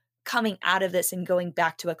all, coming out of this and going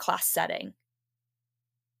back to a class setting?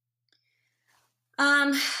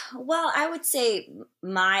 Well, I would say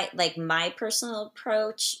my personal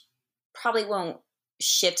approach probably won't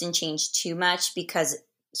shift and change too much, because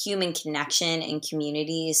human connection and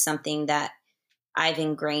community is something that I've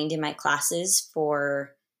ingrained in my classes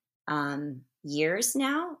for years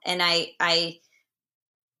now. And I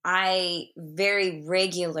very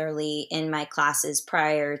regularly in my classes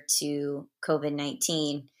prior to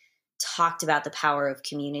COVID-19 talked about the power of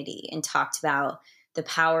community and talked about the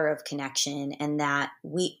power of connection, and that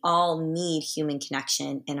we all need human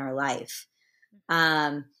connection in our life.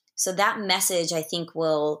 So that message, I think,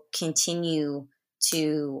 will continue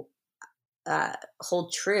to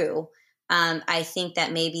hold true. I think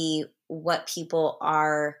that maybe what people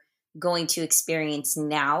are going to experience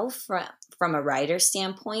now from a writer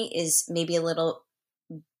standpoint is maybe a little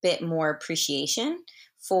bit more appreciation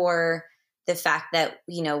for the fact that,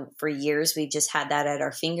 for years we've just had that at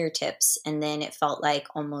our fingertips. And then it felt like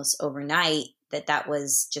almost overnight that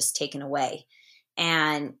was just taken away.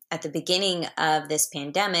 And at the beginning of this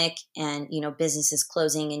pandemic and, businesses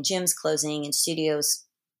closing and gyms closing and studios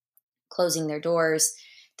closing their doors,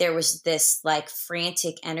 there was this like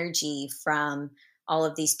frantic energy from all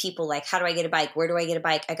of these people. Like, how do I get a bike? Where do I get a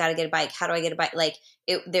bike? I got to get a bike. How do I get a bike? Like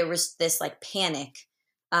there was this like panic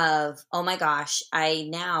of, oh my gosh, I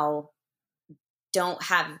now don't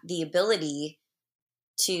have the ability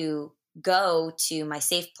to go to my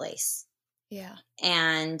safe place. Yeah.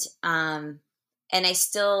 And I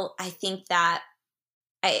think that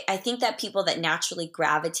I think that people that naturally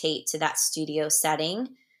gravitate to that studio setting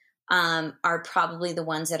are probably the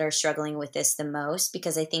ones that are struggling with this the most,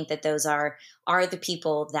 because I think that those are the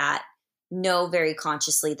people that know very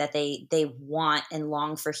consciously that they want and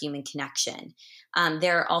long for human connection.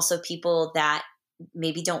 There are also people that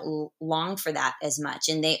maybe don't long for that as much,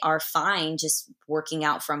 and they are fine just working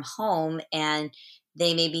out from home, and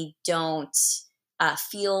they maybe don't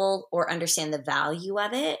feel or understand the value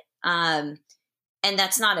of it. And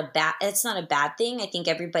it's not a bad thing. I think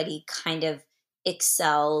everybody kind of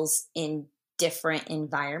excels in different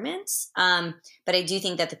environments. But I do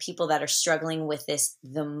think that the people that are struggling with this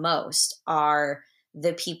the most are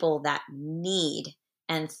the people that need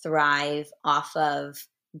and thrive off of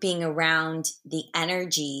being around the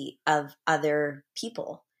energy of other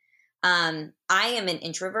people. I am an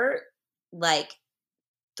introvert, like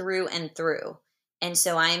through and through. And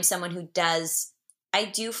so I am someone who I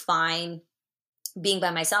do find being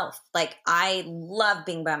by myself. Like, I love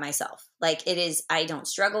being by myself. Like, I don't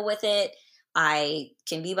struggle with it. I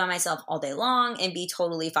can be by myself all day long and be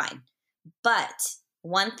totally fine. But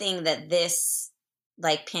one thing that this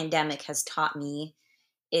like pandemic has taught me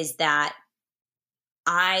is that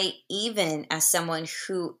even as someone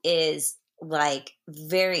who is like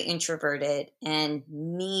very introverted and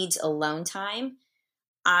needs alone time,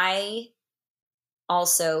 I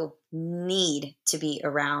also need to be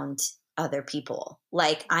around other people.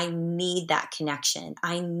 Like, I need that connection.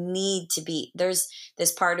 I need to be, there's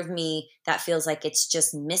this part of me that feels like it's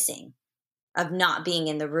just missing, of not being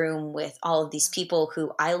in the room with all of these people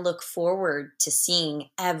who I look forward to seeing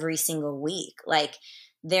every single week. Like,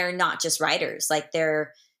 they're not just writers. Like,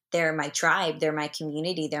 they're my tribe, they're my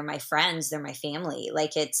community, they're my friends, they're my family.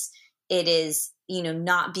 Like, it is,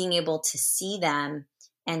 not being able to see them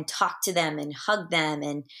and talk to them and hug them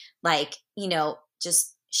and like,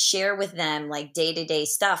 just share with them like day-to-day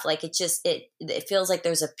stuff. Like, it feels like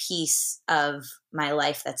there's a piece of my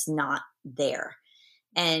life that's not there.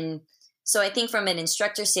 And so I think from an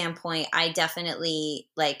instructor standpoint, I definitely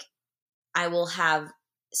like, I will have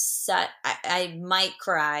I might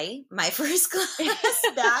cry my first class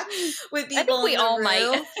back with people in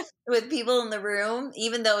the room, with people in the room,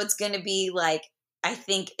 even though it's going to be like, I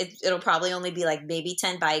think it'll probably only be like maybe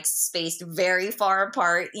 10 bikes spaced very far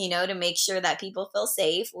apart, to make sure that people feel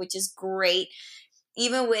safe, which is great.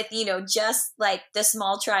 Even with, just like the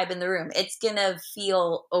small tribe in the room, it's going to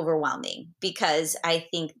feel overwhelming, because I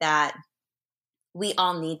think that we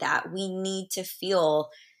all need that. We need to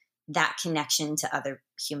feel that connection to other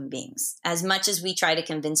human beings. As much as we try to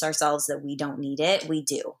convince ourselves that we don't need it, we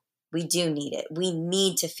do. We do need it. We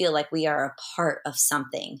need to feel like we are a part of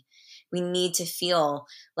something. We need to feel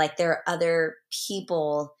like there are other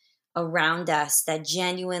people around us that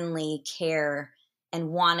genuinely care and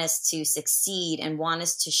want us to succeed and want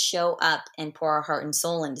us to show up and pour our heart and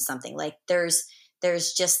soul into something. Like there's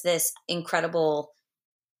just this incredible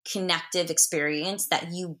connective experience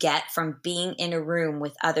that you get from being in a room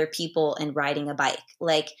with other people and riding a bike.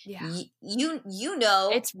 Like you know,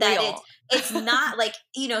 it's that real. it's not like,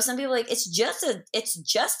 you know, some people are like, it's just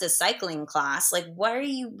a cycling class. Like, why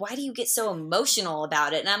do you get so emotional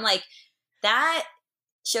about it? And I'm like, that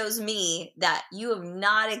shows me that you have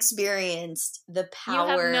not experienced the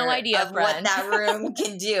power you have no idea, of what that room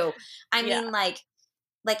can do. I Yeah. mean, like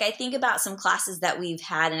I think about some classes that we've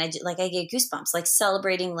had and I get goosebumps, like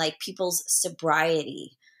celebrating like people's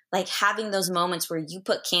sobriety, like having those moments where you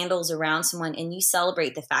put candles around someone and you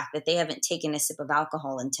celebrate the fact that they haven't taken a sip of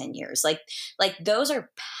alcohol in 10 years. Like those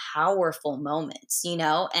are powerful moments, you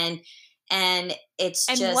know, and it's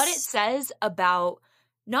and just what it says about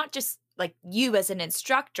not just like you as an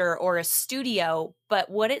instructor or a studio,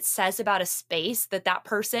 but what it says about a space that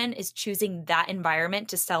person is choosing that environment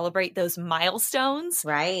to celebrate those milestones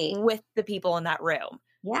right with the people in that room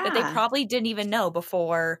that they probably didn't even know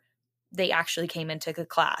before they actually came into the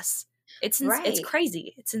class. It's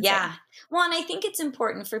crazy. It's insane. Yeah. Well, and I think it's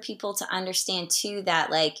important for people to understand too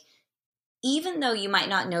that like even though you might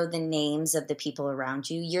not know the names of the people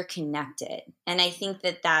around you, you're connected. And I think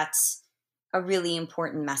that that's a really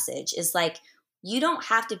important message is like, you don't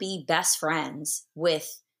have to be best friends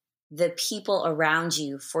with the people around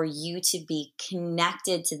you for you to be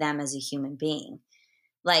connected to them as a human being.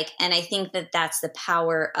 Like, and I think that that's the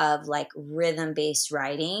power of like rhythm-based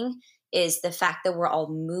riding is the fact that we're all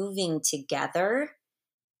moving together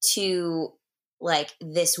to like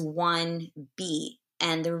this one beat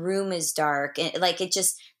and the room is dark and like it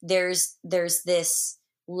just there's this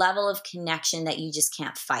level of connection that you just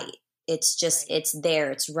can't fight. It's just It's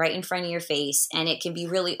there, it's right in front of your face, and it can be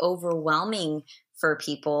really overwhelming for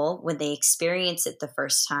people when they experience it the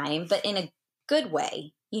first time, but in a good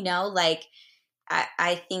way, you know. Like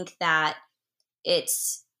I think that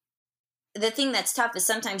it's the thing that's tough is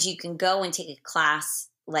sometimes you can go and take a class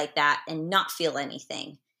like that and not feel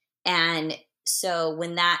anything. And so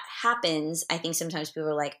when that happens, I think sometimes people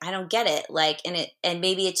are like, I don't get it. Like, and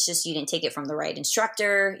maybe it's just you didn't take it from the right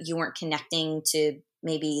instructor. You weren't connecting to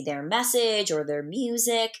maybe their message or their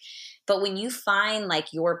music. But when you find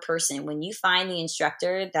like your person, when you find the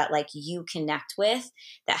instructor that like you connect with,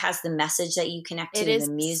 that has the message that you connect to,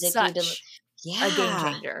 the music you deliver. Yeah. A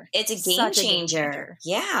game changer. It's a game changer.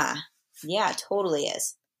 Yeah. Yeah, it totally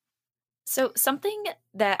is. So something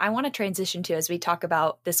that I want to transition to as we talk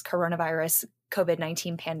about this coronavirus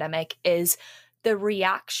COVID-19 pandemic is the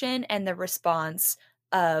reaction and the response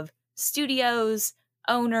of studios,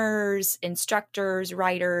 owners, instructors,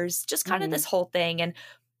 writers, just kind of this whole thing. And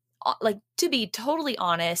like, to be totally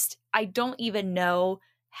honest, I don't even know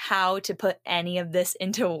how to put any of this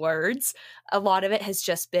into words. A lot of it has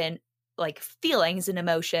just been like feelings and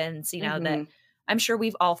emotions, you know, that I'm sure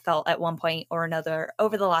we've all felt at one point or another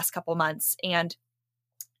over the last couple months. And,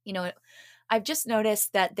 you know, I've just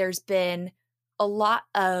noticed that there's been a lot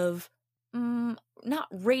of not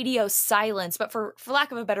radio silence, but for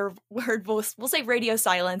lack of a better word, we'll say radio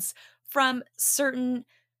silence from certain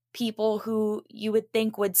people who you would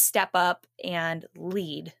think would step up and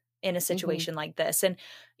lead in a situation like this. And,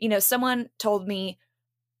 you know, someone told me,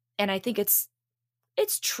 and I think it's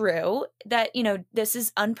true that, you know, this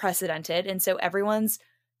is unprecedented. And so everyone's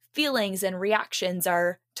feelings and reactions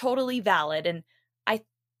are totally valid. And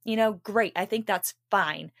great. I think that's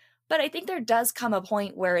fine. But I think there does come a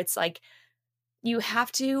point where it's like, you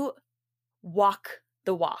have to walk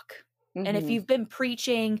the walk. And if you've been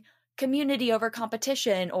preaching community over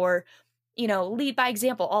competition or, you know, lead by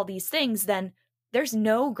example, all these things, then there's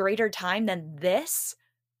no greater time than this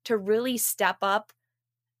to really step up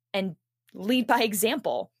and lead by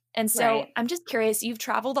example. And so I'm just curious, you've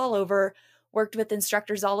traveled all over, worked with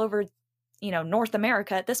instructors all over, you know, North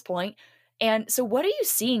America at this point. And so what are you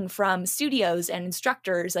seeing from studios and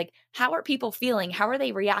instructors? Like, how are people feeling? How are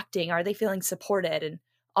they reacting? Are they feeling supported and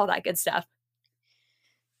all that good stuff?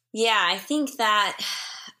 Yeah, I think that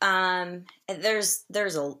there's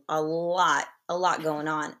a lot going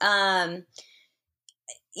on.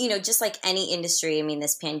 You know, just like any industry, I mean,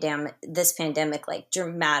 this pandemic like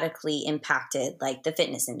dramatically impacted like the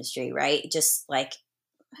fitness industry, right? Just like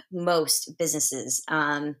most businesses.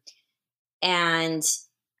 And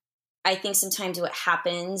I think sometimes what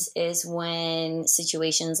happens is when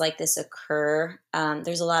situations like this occur,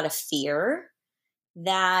 there's a lot of fear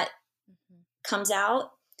that comes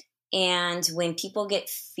out. And when people get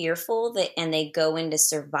fearful and they go into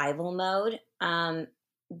survival mode,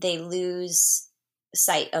 they lose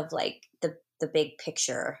sight of like the big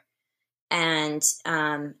picture. And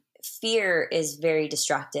fear is very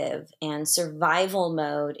destructive, and survival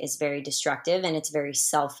mode is very destructive, and it's very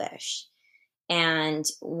selfish. And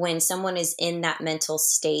when someone is in that mental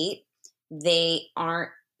state, they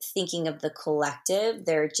aren't thinking of the collective.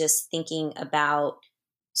 They're just thinking about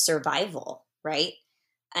survival, right?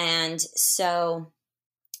 And so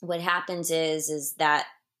what happens is that,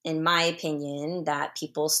 in my opinion, that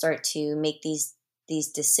people start to make these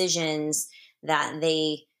decisions that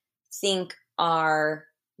they think are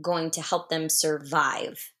going to help them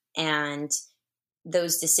survive. And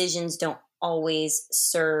those decisions don't always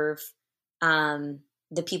serve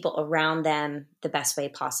the people around them the best way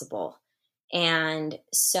possible. And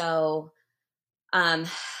so I'll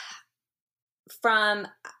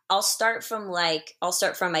start from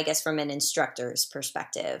I guess from an instructor's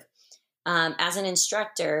perspective. As an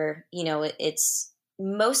instructor, it's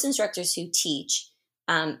most instructors who teach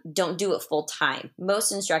don't do it full time.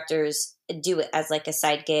 Most instructors do it as like a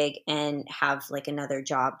side gig and have like another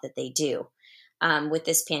job that they do. With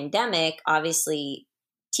this pandemic, obviously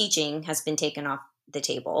teaching has been taken off the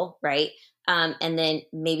table, right? And then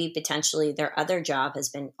maybe potentially their other job has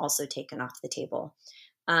been also taken off the table.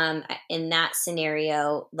 In that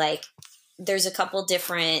scenario, like there's a couple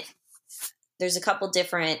different,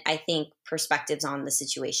 I think, perspectives on the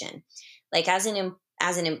situation. Like as an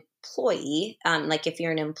employee, like if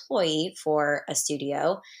you're an employee for a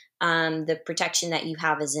studio, the protection that you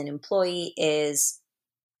have as an employee is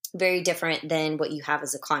very different than what you have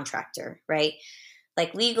as a contractor, right?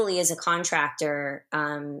 Like legally as a contractor,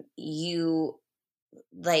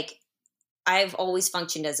 I've always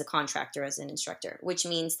functioned as a contractor, as an instructor, which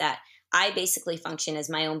means that I basically function as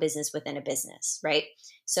my own business within a business, right?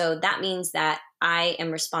 So that means that I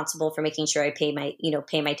am responsible for making sure I pay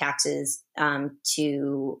my taxes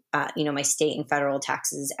to my state and federal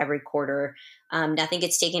taxes every quarter. Nothing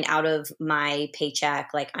gets taken out of my paycheck.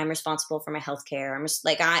 Like I'm responsible for my healthcare.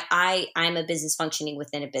 I'm a business functioning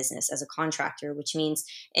within a business as a contractor, which means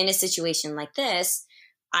in a situation like this,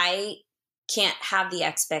 I can't have the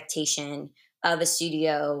expectation of a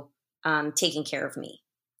studio taking care of me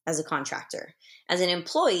as a contractor. As an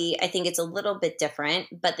employee, I think it's a little bit different.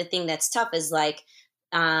 But the thing that's tough is like,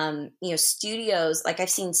 studios, like I've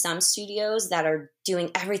seen some studios that are doing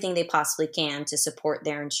everything they possibly can to support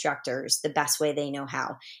their instructors the best way they know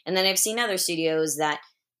how. And then I've seen other studios that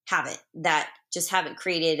just haven't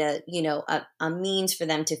created a means for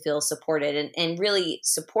them to feel supported. And really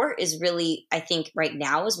support is really, I think right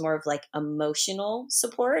now is more of like emotional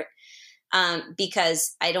support.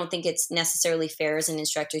 Because I don't think it's necessarily fair as an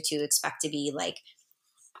instructor to expect to be like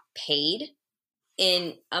paid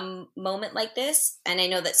in a moment like this. And I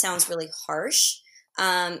know that sounds really harsh,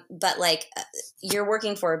 but like you're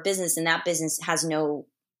working for a business and that business has no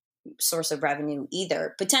source of revenue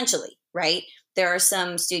either, potentially, right? There are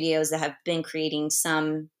some studios that have been creating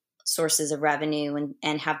some sources of revenue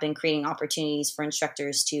and have been creating opportunities for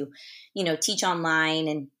instructors to, teach online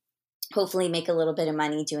and hopefully make a little bit of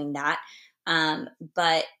money doing that.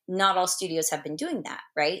 But not all studios have been doing that.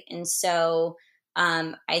 Right. And so,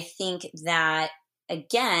 I think that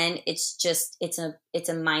again, it's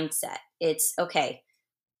a mindset. It's okay.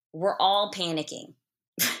 We're all panicking.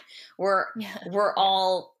 We're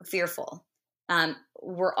all fearful.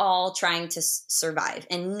 We're all trying to survive,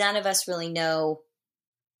 and none of us really know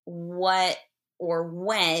what or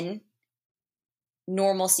when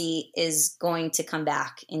normalcy is going to come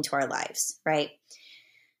back into our lives, right?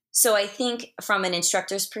 So I think from an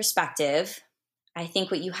instructor's perspective, I think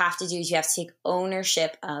what you have to do is you have to take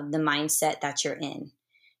ownership of the mindset that you're in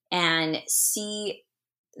and see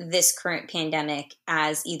this current pandemic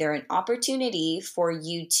as either an opportunity for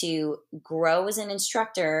you to grow as an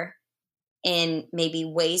instructor in maybe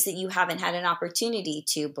ways that you haven't had an opportunity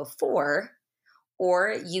to before,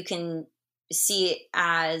 or you can see it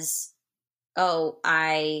as, oh,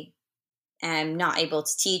 I am not able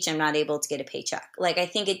to teach. I'm not able to get a paycheck. Like, I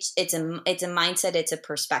think it's a mindset. It's a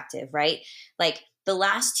perspective, right? Like the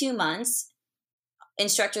last 2 months,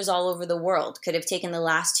 instructors all over the world could have taken the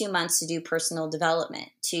last 2 months to do personal development,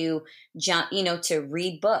 to to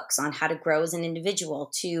read books on how to grow as an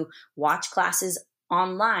individual, to watch classes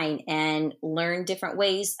online and learn different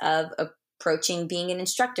ways of approaching being an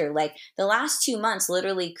instructor. Like the last 2 months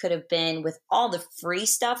literally could have been, with all the free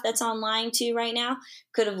stuff that's online too right now,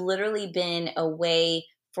 could have literally been a way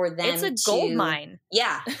for them it's a gold mine.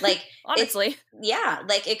 Yeah. Like, honestly.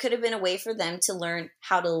 Like it could have been a way for them to learn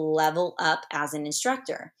how to level up as an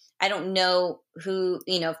instructor. I don't know who,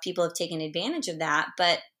 if people have taken advantage of that,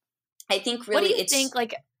 but I think really what do you think,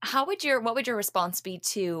 like, what would your response be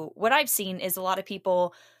to what I've seen is a lot of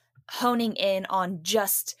people honing in on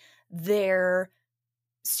just their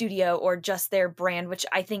studio or just their brand, which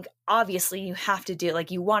I think obviously you have to do.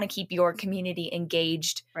 Like, you want to keep your community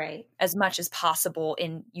engaged right as much as possible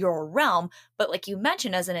in your realm. But like you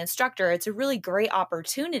mentioned, as an instructor, it's a really great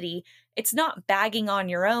opportunity. It's not bagging on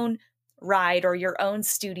your own ride or your own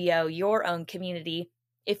studio, your own community,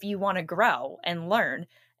 if you want to grow and learn.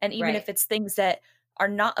 And even if it's things that are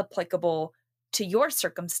not applicable to your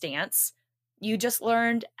circumstance, you just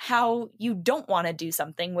learned how you don't want to do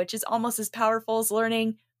something, which is almost as powerful as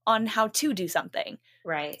learning on how to do something.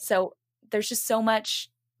 Right. So there's just so much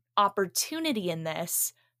opportunity in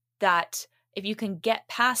this that if you can get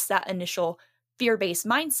past that initial fear-based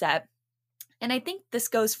mindset, and I think this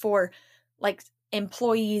goes for like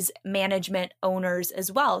employees, management, owners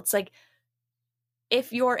as well. It's like,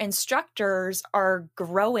 if your instructors are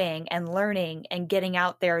growing and learning and getting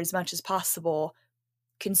out there as much as possible,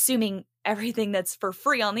 consuming everything that's for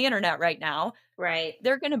free on the internet right now, right,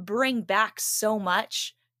 they're going to bring back so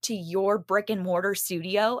much to your brick and mortar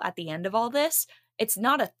studio at the end of all this. It's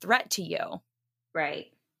not a threat to you.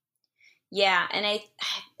 Right. Yeah. And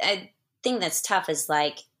I think that's tough is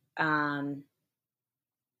like,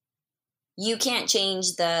 you can't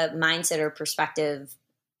change the mindset or perspective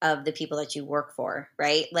of the people that you work for,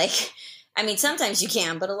 right? Like, I mean, sometimes you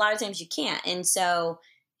can, but a lot of times you can't. And so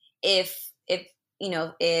if the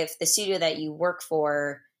studio that you work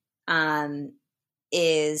for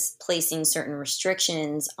is placing certain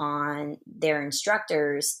restrictions on their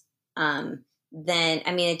instructors, then,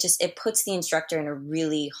 I mean, it puts the instructor in a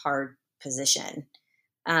really hard position.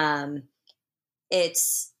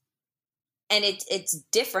 It's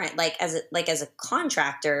different. Like as a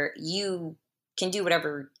contractor, you can do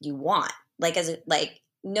whatever you want.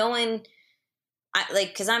 No one,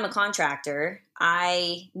 cause I'm a contractor,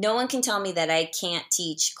 no one can tell me that I can't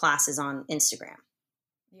teach classes on Instagram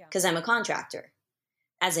because I'm a contractor.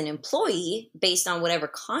 As an employee, based on whatever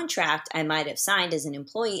contract I might have signed as an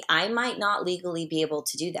employee, I might not legally be able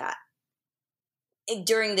to do that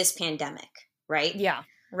during this pandemic, right? Yeah,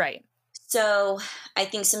 right. So I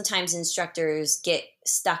think sometimes instructors get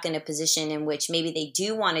stuck in a position in which maybe they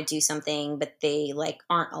do want to do something, but they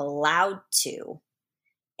aren't allowed to.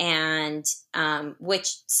 And,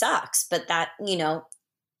 which sucks, but that,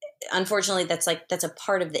 unfortunately that's a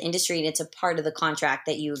part of the industry and it's a part of the contract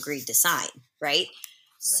that you agreed to sign. Right.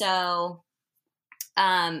 So,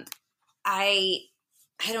 I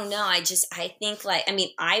don't know. I think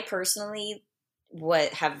I personally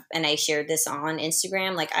and I shared this on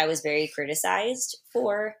Instagram, I was very criticized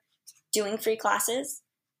for doing free classes.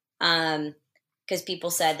 Cause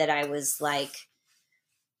people said that I was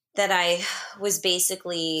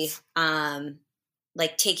basically,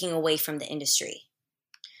 taking away from the industry,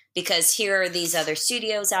 because here are these other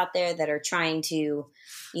studios out there that are trying to,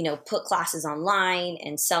 put classes online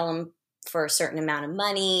and sell them for a certain amount of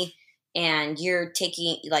money. And you're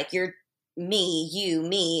taking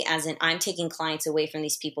me, as in I'm taking clients away from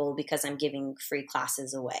these people because I'm giving free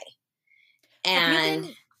classes away.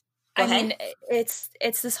 And it's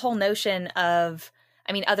this whole notion of,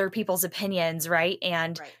 other people's opinions, right?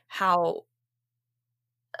 And how,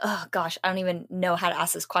 oh gosh, I don't even know how to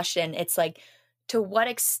ask this question. It's like, to what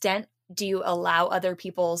extent do you allow other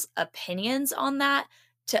people's opinions on that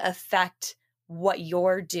to affect what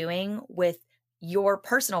you're doing with your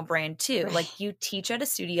personal brand too? Right. Like, you teach at a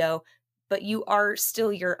studio, but you are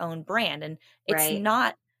still your own brand. And it's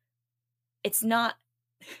not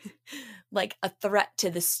like a threat to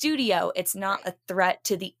the studio. It's not a threat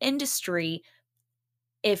to the industry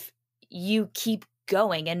if you keep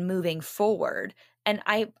going and moving forward. And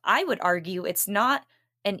I would argue it's not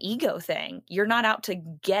an ego thing. You're not out to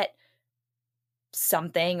get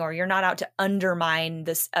something, or you're not out to undermine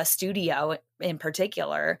a studio in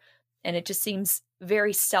particular. And it just seems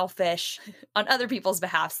very selfish on other people's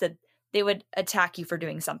behalf that they would attack you for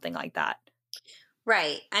doing something like that.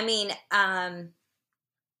 Right.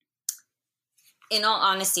 In all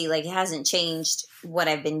honesty, it hasn't changed what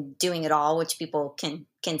I've been doing at all, which people can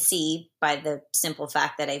see by the simple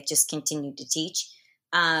fact that I've just continued to teach.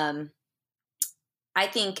 I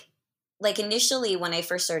think initially when I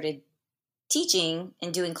first started teaching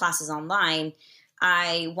and doing classes online,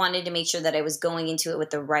 I wanted to make sure that I was going into it with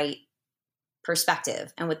the right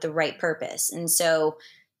perspective and with the right purpose. And so,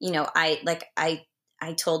 I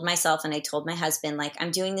told myself and I told my husband,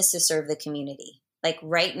 I'm doing this to serve the community. Like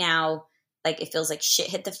right now, like it feels like shit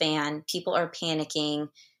hit the fan. People are panicking.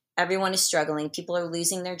 Everyone is struggling. People are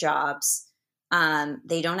losing their jobs.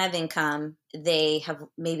 They don't have income. They have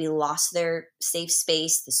maybe lost their safe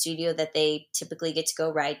space, the studio that they typically get to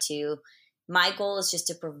go ride to. My goal is just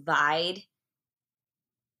to provide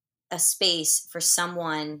a space for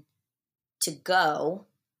someone to go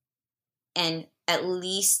and at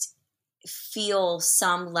least feel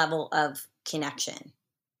some level of connection.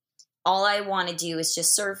 All I want to do is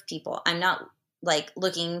just serve people. I'm not like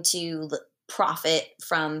looking to profit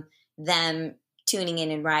from them tuning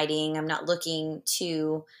in and riding. I'm not looking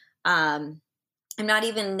to, I'm not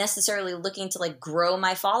even necessarily looking to like grow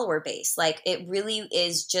my follower base. Like it really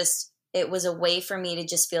is just, it was a way for me to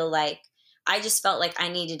just feel like, I just felt like I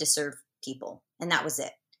needed to serve people, and that was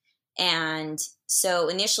it. And so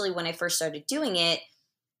initially when I first started doing it,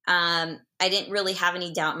 I didn't really have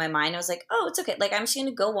any doubt in my mind. I was like, oh, it's okay. Like, I'm just going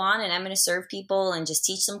to go on and I'm going to serve people and just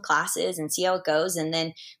teach some classes and see how it goes. And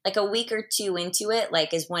then like a week or two into it,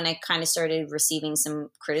 like is when I kind of started receiving some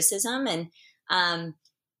criticism. And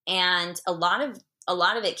a lot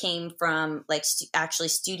of it came from like actually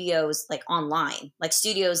studios, like online, like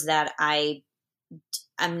studios that I'm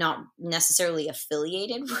not necessarily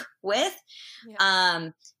affiliated with. Yeah.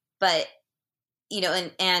 But you know,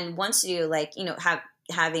 and one studio, like, you know,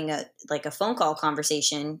 having a phone call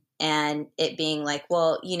conversation and it being like,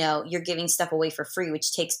 well, you know, you're giving stuff away for free,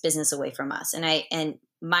 which takes business away from us. And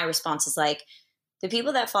my response is like, the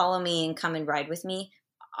people that follow me and come and ride with me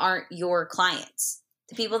aren't your clients.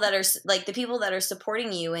 The people that are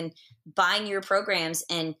supporting you and buying your programs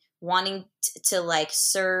and wanting to like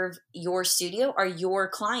serve your studio are your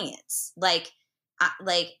clients.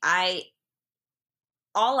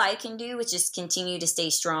 All I can do is just continue to stay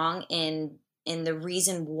strong in the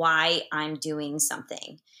reason why I'm doing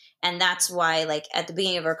something. And that's why, like, at the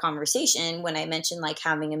beginning of our conversation, when I mentioned like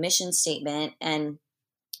having a mission statement, and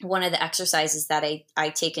one of the exercises that I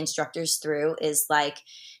take instructors through is like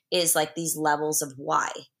these levels of why.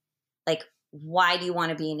 Like, why do you want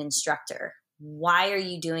to be an instructor? Why are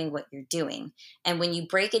you doing what you're doing? And when you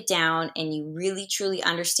break it down and you really truly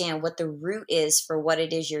understand what the root is for what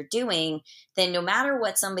it is you're doing, then no matter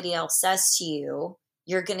what somebody else says to you,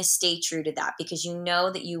 you're going to stay true to that because you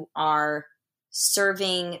know that you are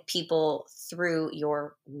serving people through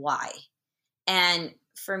your why. And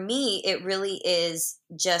for me, it really is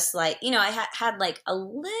just like, you know, I had like a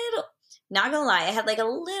little, not gonna lie, I had like a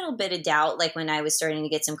little bit of doubt. Like when I was starting to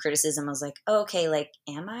get some criticism, I was like, okay, like,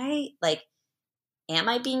 am I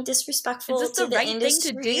being disrespectful to the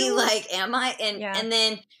industry? Thing to do? Like, am I? And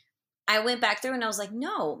then I went back through and I was like,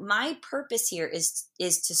 no, my purpose here is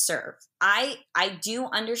to serve. I do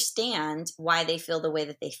understand why they feel the way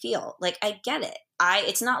that they feel. Like, I get it.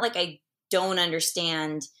 It's not like I don't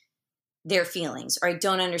understand their feelings or I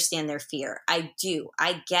don't understand their fear. I do.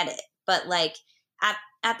 I get it. But like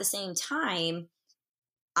at the same time,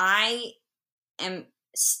 I am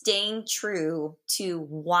staying true to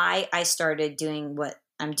why I started doing what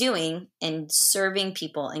I'm doing and serving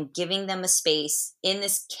people and giving them a space in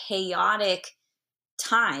this chaotic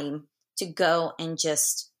time to go and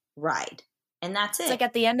just ride. And that's it. It's like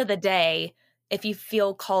at the end of the day, if you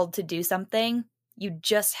feel called to do something, you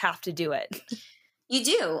just have to do it. You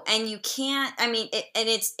do. And you can't, I mean,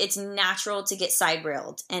 it's natural to get side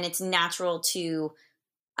railed and it's natural to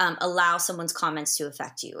allow someone's comments to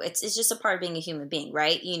affect you. It's just a part of being a human being,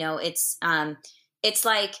 right? You know, it's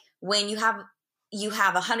like when you have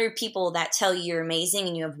 100 people that tell you you're amazing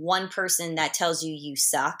and you have one person that tells you you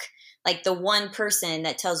suck. Like the one person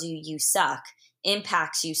that tells you you suck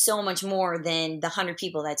impacts you so much more than the 100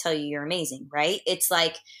 people that tell you you're amazing, right? It's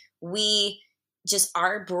like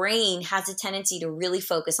our brain has a tendency to really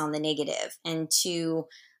focus on the negative and to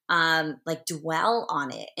like dwell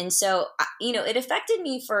on it. And so, you know, it affected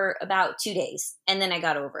me for about 2 days and then I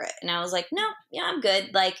got over it and I was like, no, yeah, I'm good.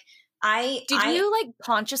 Like Did you like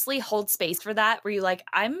consciously hold space for that? Were you like,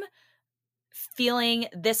 I'm feeling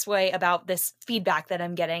this way about this feedback that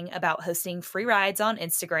I'm getting about hosting free rides on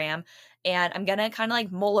Instagram and I'm going to kind of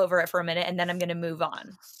like mull over it for a minute and then I'm going to move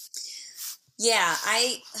on? Yeah,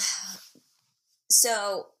 I've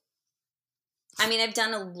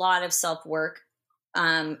done a lot of self-work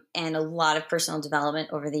and a lot of personal development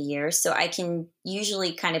over the years. So I can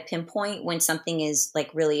usually kind of pinpoint when something is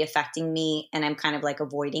like really affecting me and I'm kind of like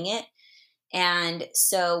avoiding it. And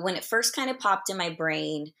so when it first kind of popped in my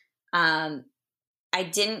brain, I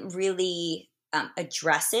didn't really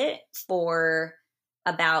address it for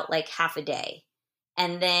about like half a day.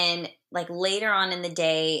 And then like later on in the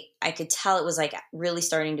day, I could tell it was like really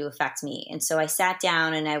starting to affect me. And so I sat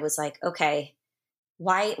down and I was like, okay,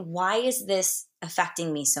 why is this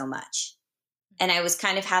affecting me so much? And I was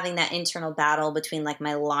kind of having that internal battle between like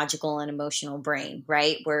my logical and emotional brain,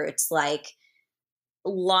 right? Where it's like,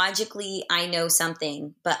 logically, I know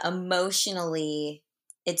something, but emotionally,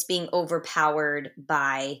 it's being overpowered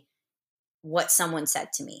by what someone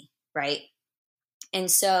said to me, right? And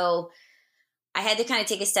so I had to kind of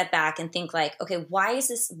take a step back and think like, okay, why is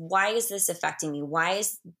this affecting me? Why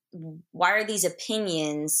are these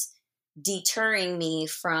opinions deterring me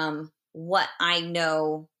from what I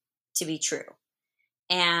know to be true?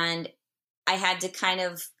 And I had to kind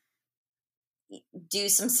of do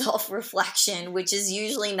some self-reflection, which is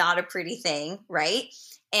usually not a pretty thing, right?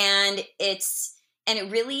 And it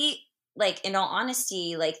really, like, in all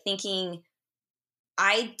honesty, like thinking,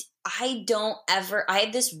 I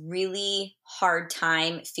have this really hard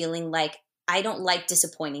time feeling like I don't like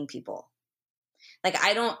disappointing people. Like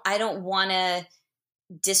I don't want to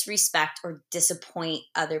disrespect or disappoint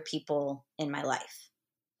other people in my life,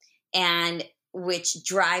 and which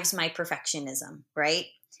drives my perfectionism, right?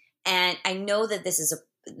 And I know that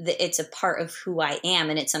it's a part of who I am,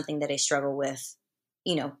 and it's something that I struggle with.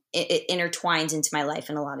 You know, it intertwines into my life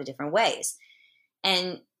in a lot of different ways.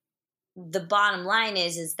 And the bottom line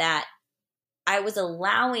is that I was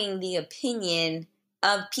allowing the opinion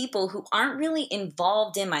of people who aren't really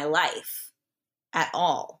involved in my life at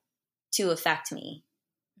all to affect me.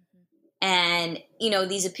 Mm-hmm. And, you know,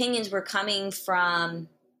 these opinions were coming from,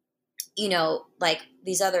 you know, like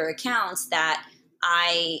these other accounts that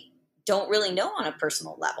I don't really know on a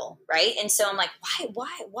personal level, right? And so I'm like,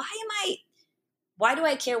 why do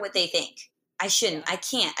I care what they think? I shouldn't. I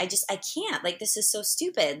can't. I can't. Like, this is so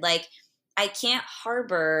stupid. Like, I can't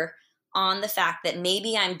harbor on the fact that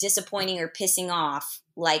maybe I'm disappointing or pissing off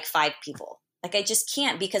like 5 people. Like, I just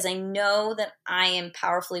can't, because I know that I am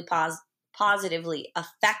powerfully positively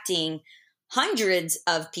affecting hundreds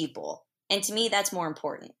of people. And to me, that's more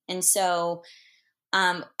important. And so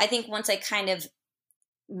I think once I kind of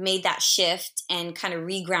made that shift and kind of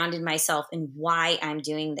regrounded myself in why I'm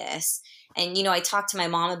doing this. And, you know, I talked to my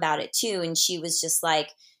mom about it too. And she was just like,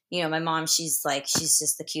 you know, my mom, she's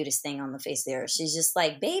just the cutest thing on the face of the earth. She's just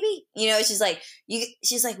like, baby, you know, she's like,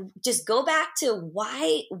 just go back to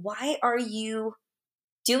why are you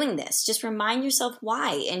doing this? Just remind yourself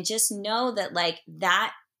why, and just know that like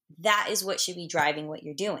that is what should be driving what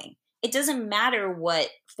you're doing. It doesn't matter what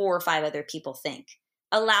 4 or 5 other people think.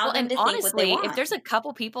 Allow them to think what they want. If there's a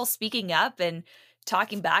couple people speaking up and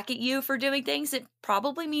talking back at you for doing things, it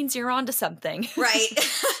probably means you're onto something. Right.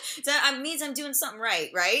 So it means I'm doing something right?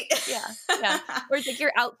 Yeah. Or it's like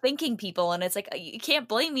you're outthinking people, and it's like, you can't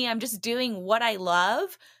blame me. I'm just doing what I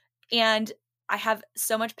love, and I have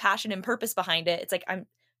so much passion and purpose behind it. It's like,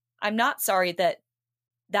 I'm not sorry that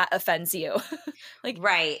offends you. Like,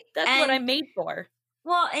 right. That's what I'm made for.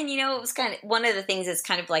 Well, and you know, it was kind of one of the things that's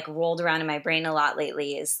kind of like rolled around in my brain a lot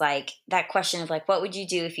lately is like that question of like, what would you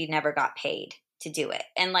do if you never got paid to do it?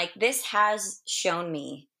 And like, this has shown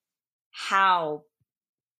me how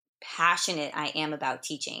passionate I am about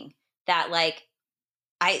teaching, that like,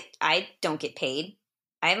 I don't get paid.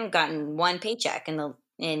 I haven't gotten one paycheck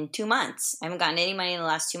in 2 months. I haven't gotten any money in the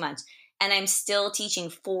last 2 months, and I'm still teaching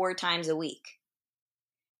 4 times a week.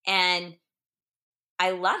 And I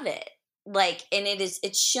love it. Like, and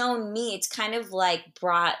it's shown me, it's kind of like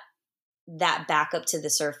brought that back up to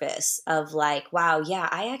the surface of like, wow, yeah,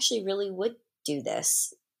 I actually really would do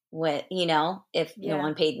this with, you know, if no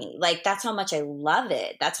one paid me. Like, that's how much I love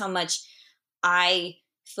it. That's how much I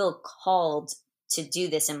feel called to do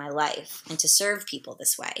this in my life and to serve people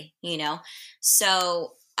this way, you know?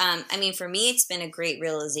 So, I mean, for me, it's been a great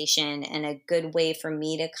realization and a good way for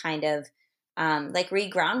me to kind of like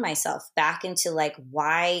reground myself back into like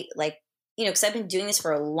why, like, you know, because I've been doing this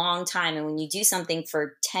for a long time. And when you do something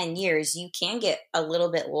for 10 years, you can get a little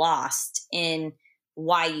bit lost in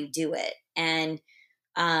why you do it. And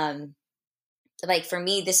like for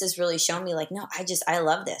me, this has really shown me like, no, I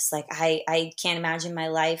love this. Like I can't imagine my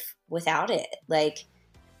life without it. Like,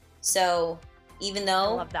 so even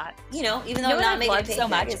though, I love that. You know, even though I'm not making a paycheck, so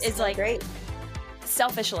much is like great.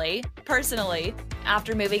 Selfishly, personally,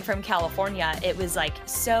 after moving from California, it was like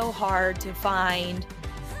so hard to find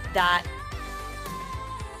that,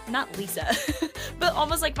 not Lisa, but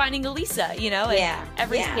almost like finding a Lisa, you know? And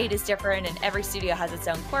every state is different, and every studio has its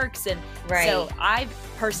own quirks. And so I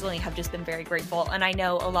personally have just been very grateful. And I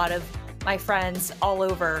know a lot of my friends all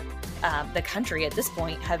over the country at this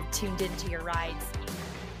point have tuned into your rides.